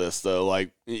happen with this, though.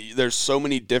 Like, there's so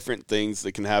many different things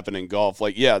that can happen in golf.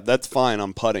 Like, yeah, that's fine.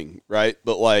 I'm putting, right?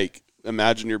 But, like,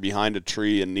 imagine you're behind a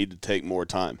tree and need to take more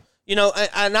time.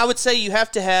 And I would say you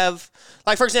have to have,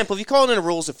 like, for example, if you call in a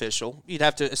rules official, you'd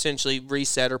have to essentially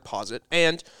reset or pause it.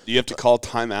 And do you have to call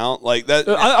timeout? Like that?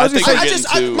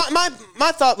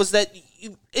 My thought was that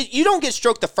you don't get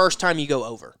stroked the first time you go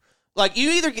over. Like,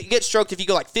 you either get stroked if you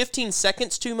go like 15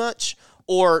 seconds too much,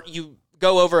 or you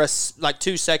go over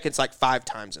 2 seconds like 5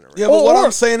 times in a row. Yeah, but what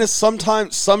I'm saying is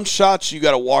sometimes some shots you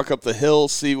got to walk up the hill,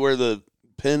 see where the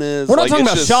pin is. We're not talking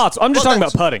about shots. I'm just talking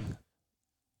about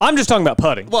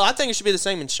putting. Well, I think it should be the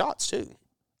same in shots too.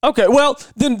 Okay, well,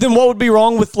 then what would be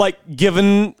wrong with, like,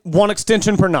 giving one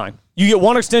extension per 9? You get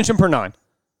one extension per 9.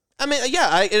 I mean,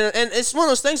 yeah, and it's one of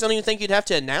those things I don't even think you'd have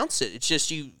to announce it. It's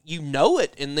just you know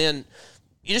it, and then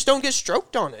you just don't get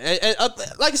stroked on it.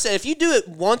 Like I said, if you do it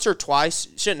once or twice,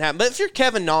 it shouldn't happen. But if you're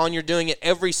Kevin Na and you're doing it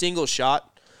every single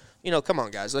shot, come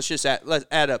on, guys, let's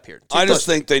add up here. I just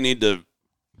think they need to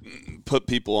put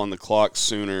people on the clock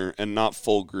sooner and not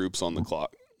full groups on the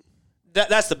clock.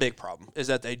 That's the big problem, is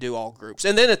that they do all groups.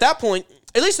 And then at that point,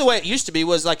 at least the way it used to be,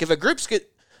 was like, if a group's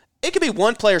it could be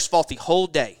one player's fault the whole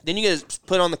day. Then you get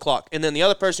put on the clock. And then the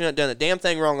other person who hasn't done a damn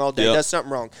thing wrong all day, does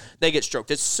something wrong, they get stroked.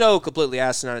 It's so completely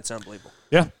asinine, it's unbelievable.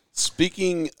 Yeah.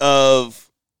 Speaking of,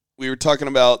 we were talking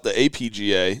about the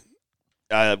APGA.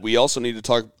 We also need to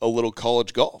talk a little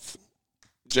college golf.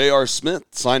 J.R. Smith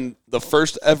signed the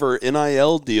first ever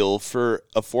NIL deal for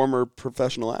a former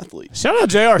professional athlete. Shout out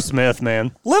J.R. Smith,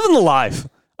 man. Living the life.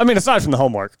 I mean, aside from the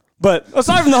homework. But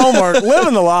aside from the homework,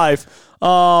 living the life.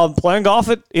 Playing golf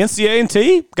at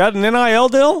NCAA&T. Got an NIL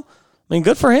deal. I mean,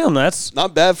 good for him. That's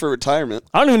not bad for retirement.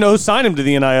 I don't even know who signed him to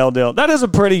the NIL deal. That is a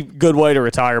pretty good way to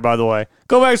retire, by the way.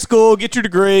 Go back to school, get your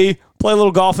degree, play a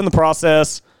little golf in the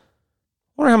process.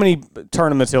 I wonder how many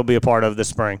tournaments he'll be a part of this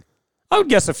spring. I would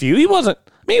guess a few. He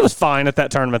was fine at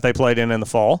that tournament they played in the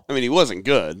fall. I mean, he wasn't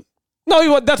good.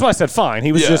 No, that's why I said fine.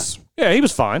 He was he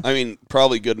was fine. I mean,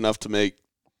 probably good enough to make,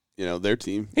 their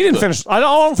team. He didn't finish. I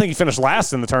don't think he finished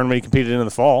last in the tournament he competed in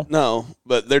the fall. No,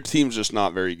 but their team's just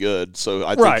not very good. So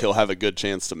I think he'll have a good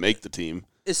chance to make the team.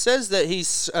 It says that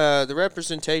he's the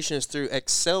representation is through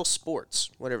Excel Sports,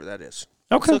 whatever that is.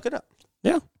 Okay. Let's look it up.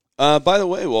 Yeah. By the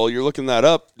way, while you're looking that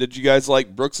up, did you guys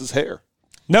like Brooks's hair?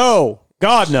 No.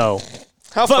 God, no.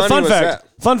 How funny was that?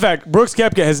 Fun fact, Brooks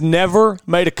Koepka has never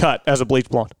made a cut as a bleach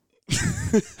blonde.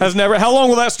 Has never. How long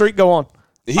will that streak go on?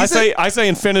 I say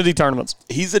infinity tournaments.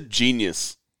 He's a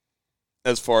genius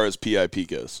as far as PIP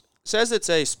goes. Says it's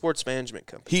a sports management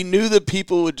company. He knew that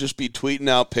people would just be tweeting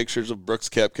out pictures of Brooks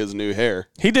Koepka's new hair.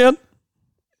 He did.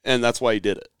 And that's why he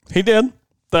did it. He did.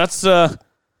 That's,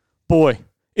 boy.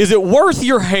 Is it worth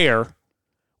your hair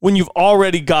when you've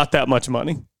already got that much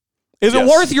money? Is it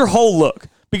worth your whole look?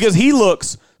 Because he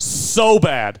looks so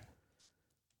bad.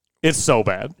 It's so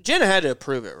bad. Jenna had to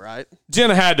approve it, right?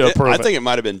 Jenna had to approve it. I think it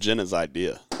might have been Jenna's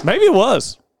idea. Maybe it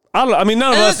was. I don't know. I mean,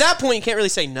 none of us. At that point, you can't really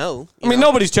say no. I mean,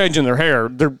 nobody's changing their hair.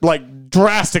 They're like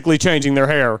drastically changing their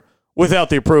hair without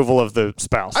the approval of the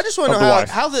spouse. I just want to know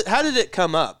how did it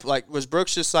come up? Like, was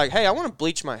Brooks just like, hey, I want to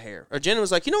bleach my hair? Or Jenna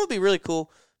was like, what would be really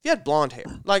cool if you had blonde hair?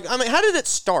 Like, I mean, how did it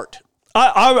start?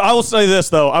 I will say this,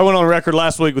 though. I went on record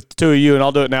last week with the two of you, and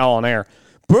I'll do it now on air.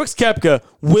 Brooks Koepka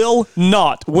will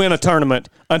not win a tournament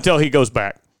until he goes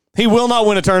back. He will not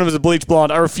win a tournament as a bleach blonde.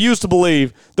 I refuse to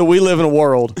believe that we live in a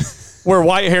world where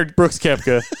white-haired Brooks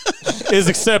Koepka is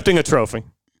accepting a trophy.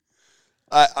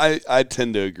 I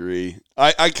tend to agree.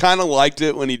 I kind of liked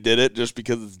it when he did it just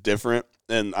because it's different,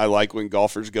 and I like when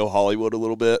golfers go Hollywood a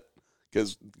little bit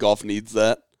because golf needs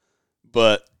that.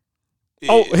 But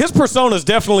his persona is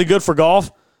definitely good for golf.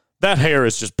 That hair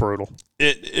is just brutal.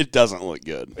 It doesn't look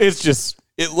good. It's just...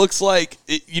 It looks like...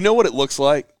 you know what it looks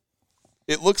like?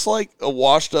 It looks like a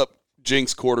washed-up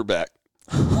Jinx quarterback.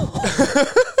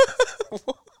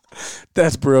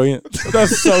 That's brilliant.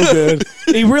 That's so good.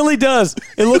 He really does.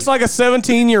 It looks like a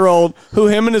 17-year-old who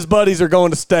him and his buddies are going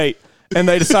to state, and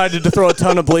they decided to throw a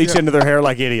ton of bleach into their hair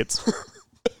like idiots.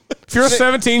 If you're a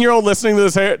 17-year-old listening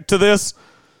to this,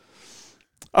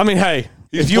 I mean, hey,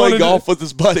 He's playing golf with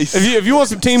his buddies. If you want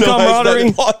some team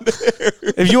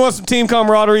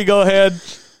camaraderie, go ahead.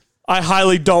 I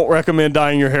highly don't recommend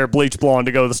dyeing your hair bleach blonde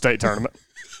to go to the state tournament.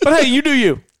 But hey, you do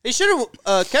you. He should have.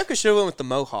 Koepka should have went with the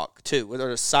mohawk too, with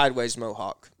a sideways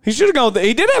mohawk. He should have gone.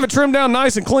 He did have it trimmed down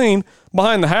nice and clean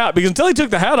behind the hat, because until he took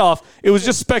the hat off, it was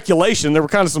just speculation. There were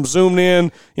kind of some zoomed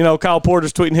in. Kyle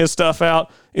Porter's tweeting his stuff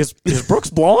out. Is Brooks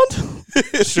blonde?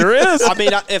 Sure is. I mean,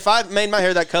 if I made my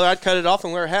hair that color, I'd cut it off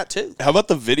and wear a hat too. How about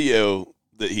the video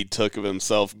that he took of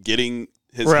himself getting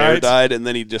his hair dyed, and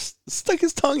then he just stuck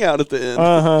his tongue out at the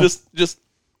end? Just.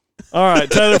 All right,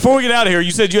 Taylor. Before we get out of here,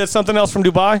 you said you had something else from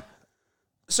Dubai.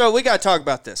 So we got to talk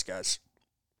about this, guys.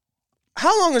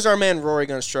 How long is our man Rory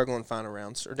going to struggle in final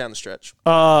rounds or down the stretch?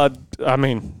 I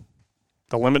mean,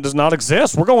 the limit does not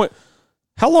exist. We're going.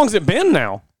 How long's it been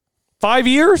now? 5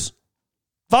 years?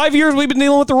 5 years we've been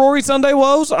dealing with the Rory Sunday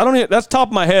woes? I don't know. That's top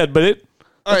of my head, but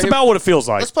that's about what it feels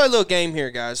like. Let's play a little game here,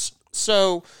 guys.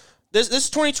 So this is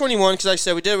 2021, because like I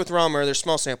said, we did it with Romer. There's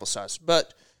small sample size.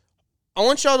 But I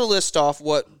want y'all to list off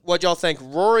what y'all think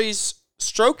Rory's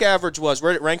stroke average was.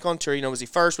 Where did it rank on tour? Was he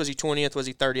first? Was he 20th? Was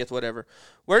he 30th? Whatever.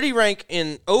 Where did he rank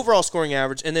in overall scoring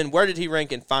average? And then where did he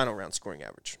rank in final round scoring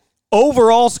average?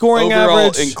 Overall scoring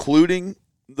average? Including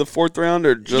the fourth round,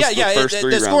 or just the first 3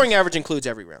 rounds? The scoring average includes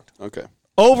every round. Okay.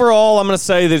 Overall, I'm going to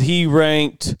say that he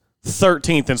ranked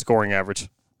 13th in scoring average.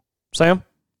 Sam?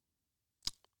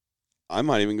 I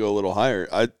might even go a little higher.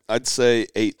 I'd say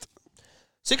 8th.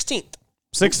 16th.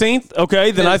 16th?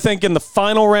 Okay, then I think in the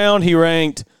final round he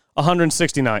ranked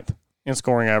 169th in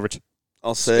scoring average.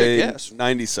 I'll say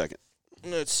 92nd.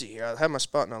 Let's see here. I had my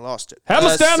spot and I lost it. Had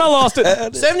my stat and I lost it.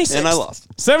 76th. And I lost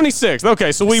it. 76th.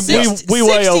 Okay, so we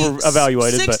way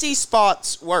over-evaluated. 60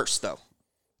 spots worse, though,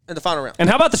 in the final round. And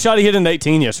how about the shot he hit in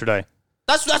 18 yesterday?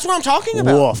 That's what I'm talking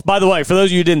about. Woof. By the way, for those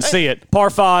of you who didn't see it,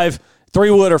 par 5,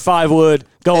 3-wood or 5-wood,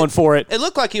 going for it. It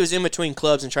looked like he was in between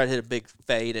clubs and tried to hit a big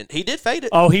fade, and he did fade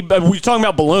it. Oh, we were talking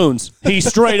about balloons. He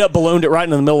straight up ballooned it right in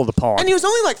the middle of the pond. And he was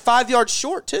only like 5 yards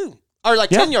short, too. Or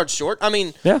like 10 yards short. I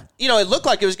mean, it looked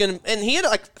like it was going to, and he hit it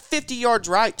like 50 yards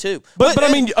right, too. But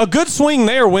I mean, a good swing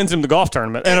there wins him the golf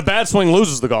tournament, and a bad swing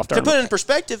loses the golf tournament. To put it in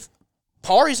perspective,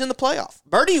 par, he's in the playoff.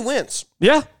 Birdie wins.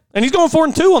 Yeah, and he's going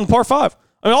 4-2 on the par 5.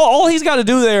 I mean, all he's got to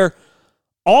do there,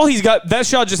 that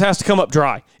shot just has to come up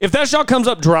dry. If that shot comes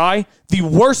up dry, the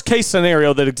worst case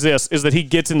scenario that exists is that he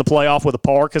gets in the playoff with a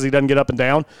par because he doesn't get up and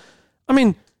down. I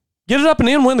mean, Get it up and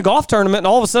in, win the golf tournament, and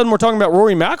all of a sudden we're talking about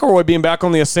Rory McIlroy being back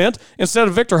on the ascent instead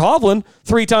of Victor Hovland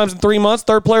 3 times in 3 months,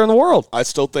 3rd player in the world. I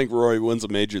still think Rory wins a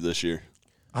major this year.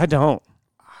 I don't.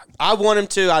 I want him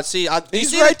to.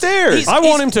 He's right there. I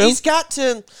want him to. He's got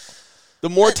to. The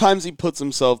more times he puts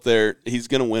himself there, he's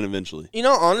going to win eventually. You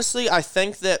know, honestly, I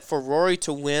think that for Rory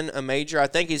to win a major, I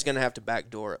think he's going to have to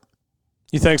backdoor it.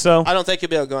 You think so? I don't think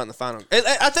he'll be able to go out in the final.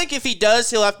 I think if he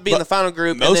does, he'll have to be in the final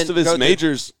group. Most of his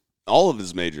majors, all of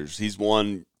his majors, he's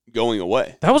won going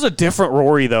away. That was a different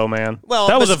Rory, though, man. Well,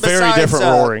 that was a very different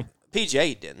Rory.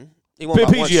 PGA didn't. He won by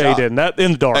one PGA shot. didn't. That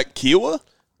in the dark. At Kiowa?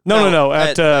 No.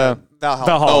 At Valhalla.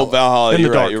 Oh, Valhalla. In the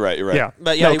You're dark. right. Yeah.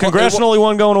 But yeah, Congressional, he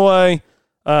won going away.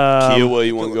 Kiowa,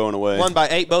 he won going away. Won by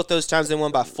 8 both those times, then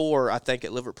won by 4, I think,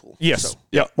 at Liverpool. Yes. So.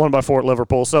 Yeah, 1 by 4 at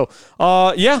Liverpool. So,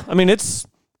 yeah, I mean, it's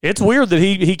weird that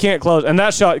he can't close. And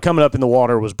that shot coming up in the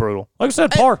water was brutal. Like I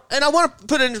said, par. And I want to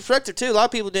put it in perspective, too. A lot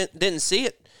of people didn't see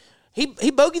it. He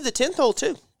bogeyed the 10th hole,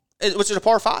 too, which is a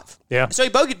par 5. Yeah. So he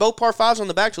bogeyed both par 5s on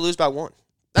the back to lose by 1.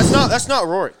 That's not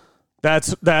Rory.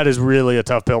 That is really a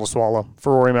tough pill to swallow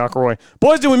for Rory McIlroy.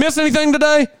 Boys, did we miss anything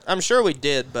today? I'm sure we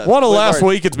did, but what a last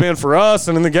week it's been for us,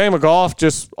 and in the game of golf,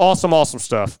 just awesome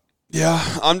stuff. Yeah,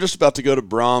 I'm just about to go to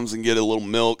Brahms and get a little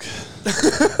milk.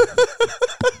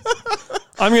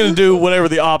 I'm going to do whatever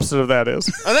the opposite of that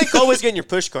is. I think always getting your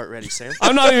push cart ready, Sam.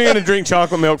 I'm not even going to drink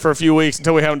chocolate milk for a few weeks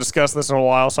until we haven't discussed this in a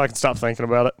while, so I can stop thinking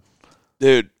about it.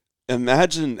 Dude,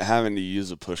 imagine having to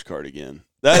use a push cart again.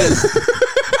 That is...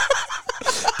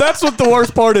 That's what the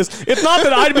worst part is. It's not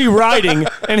that I'd be riding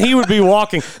and he would be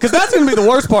walking, because that's going to be the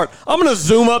worst part. I'm going to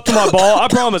zoom up to my ball, I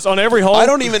promise, on every hole. I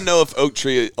don't even know if Oak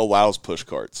Tree allows push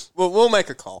carts. Well, we'll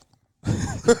make a call.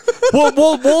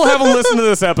 We'll have them listen to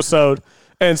this episode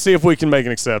and see if we can make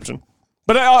an exception.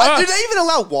 But do they even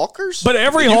allow walkers? But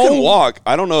every you hole can walk.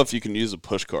 I don't know if you can use a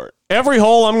push cart. Every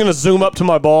hole, I'm going to zoom up to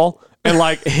my ball and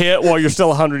hit while you're still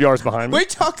 100 yards behind me. We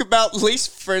talk about least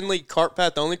friendly cart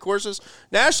path only courses.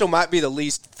 National might be the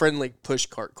least friendly push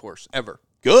cart course ever.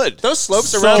 Good. Those slopes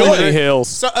So around many hills.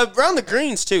 So, around the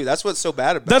greens too. That's what's so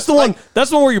bad about. That's the one. That's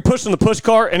the one where you're pushing the push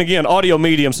cart, and again, audio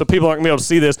medium, so people aren't gonna be able to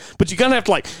see this. But you kind of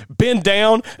have to bend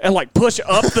down and push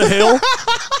up the hill,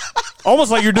 almost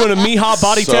like you're doing a Mihawk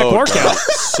Body Tech workout.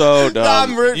 So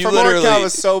dumb. I'm rooting for Markel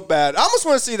was so bad. I almost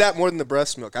want to see that more than the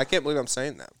breast milk. I can't believe I'm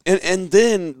saying that. And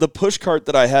then the push cart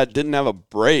that I had didn't have a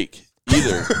brake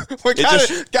either. You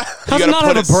you gotta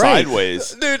put it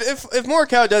sideways. Dude, if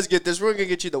Morikawa does get this, we're gonna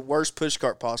get you the worst push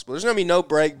cart possible. There's gonna be no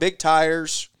brake, big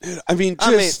tires. Dude, I mean,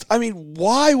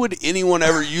 why would anyone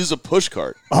ever use a push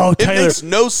cart? Oh, Taylor, it makes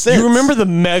no sense. You remember the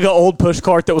mega old push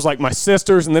cart that was like my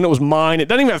sister's, and then it was mine? It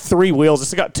doesn't even have 3 wheels.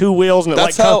 It's got 2 wheels, and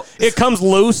it comes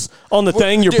loose on the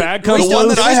thing. Your bag comes loose. The one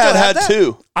that I had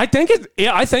 2. I think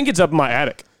it's up in my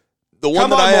attic. The one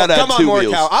that I had 2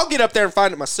 wheels. Morikawa. I'll get up there and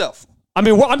find it myself. I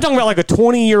mean, I'm talking about a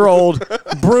 20-year-old,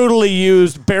 brutally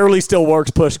used, barely still works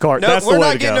push cart. No, That's the we're way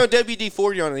not to getting go. no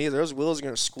WD-40 on it either. Those wheels are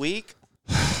going to squeak.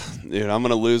 Dude, I'm going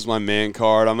to lose my man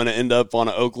card. I'm going to end up on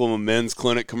an Oklahoma Men's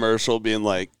Clinic commercial being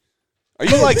like, are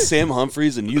you like Sam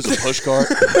Humphries and use a push cart?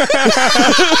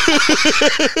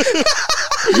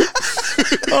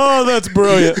 Oh, that's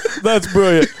brilliant. That's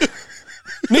brilliant.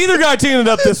 Neither guy teamed it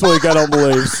up this week, I don't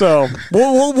believe. So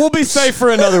we'll be safe for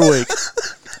another week.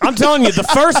 I'm telling you, the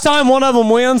first time one of them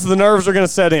wins, the nerves are going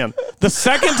to set in. The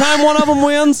second time one of them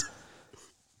wins,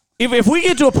 if we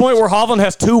get to a point where Hovland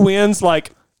has 2 wins,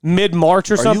 mid-March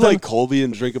or something. Are you like Colby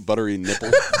and drink a buttery nipple?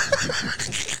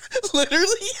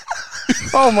 Literally.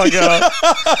 Oh, my God.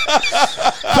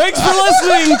 Thanks for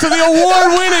listening to the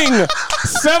award-winning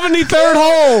 73rd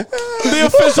Hole, the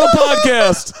official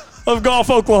podcast of Golf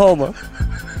Oklahoma.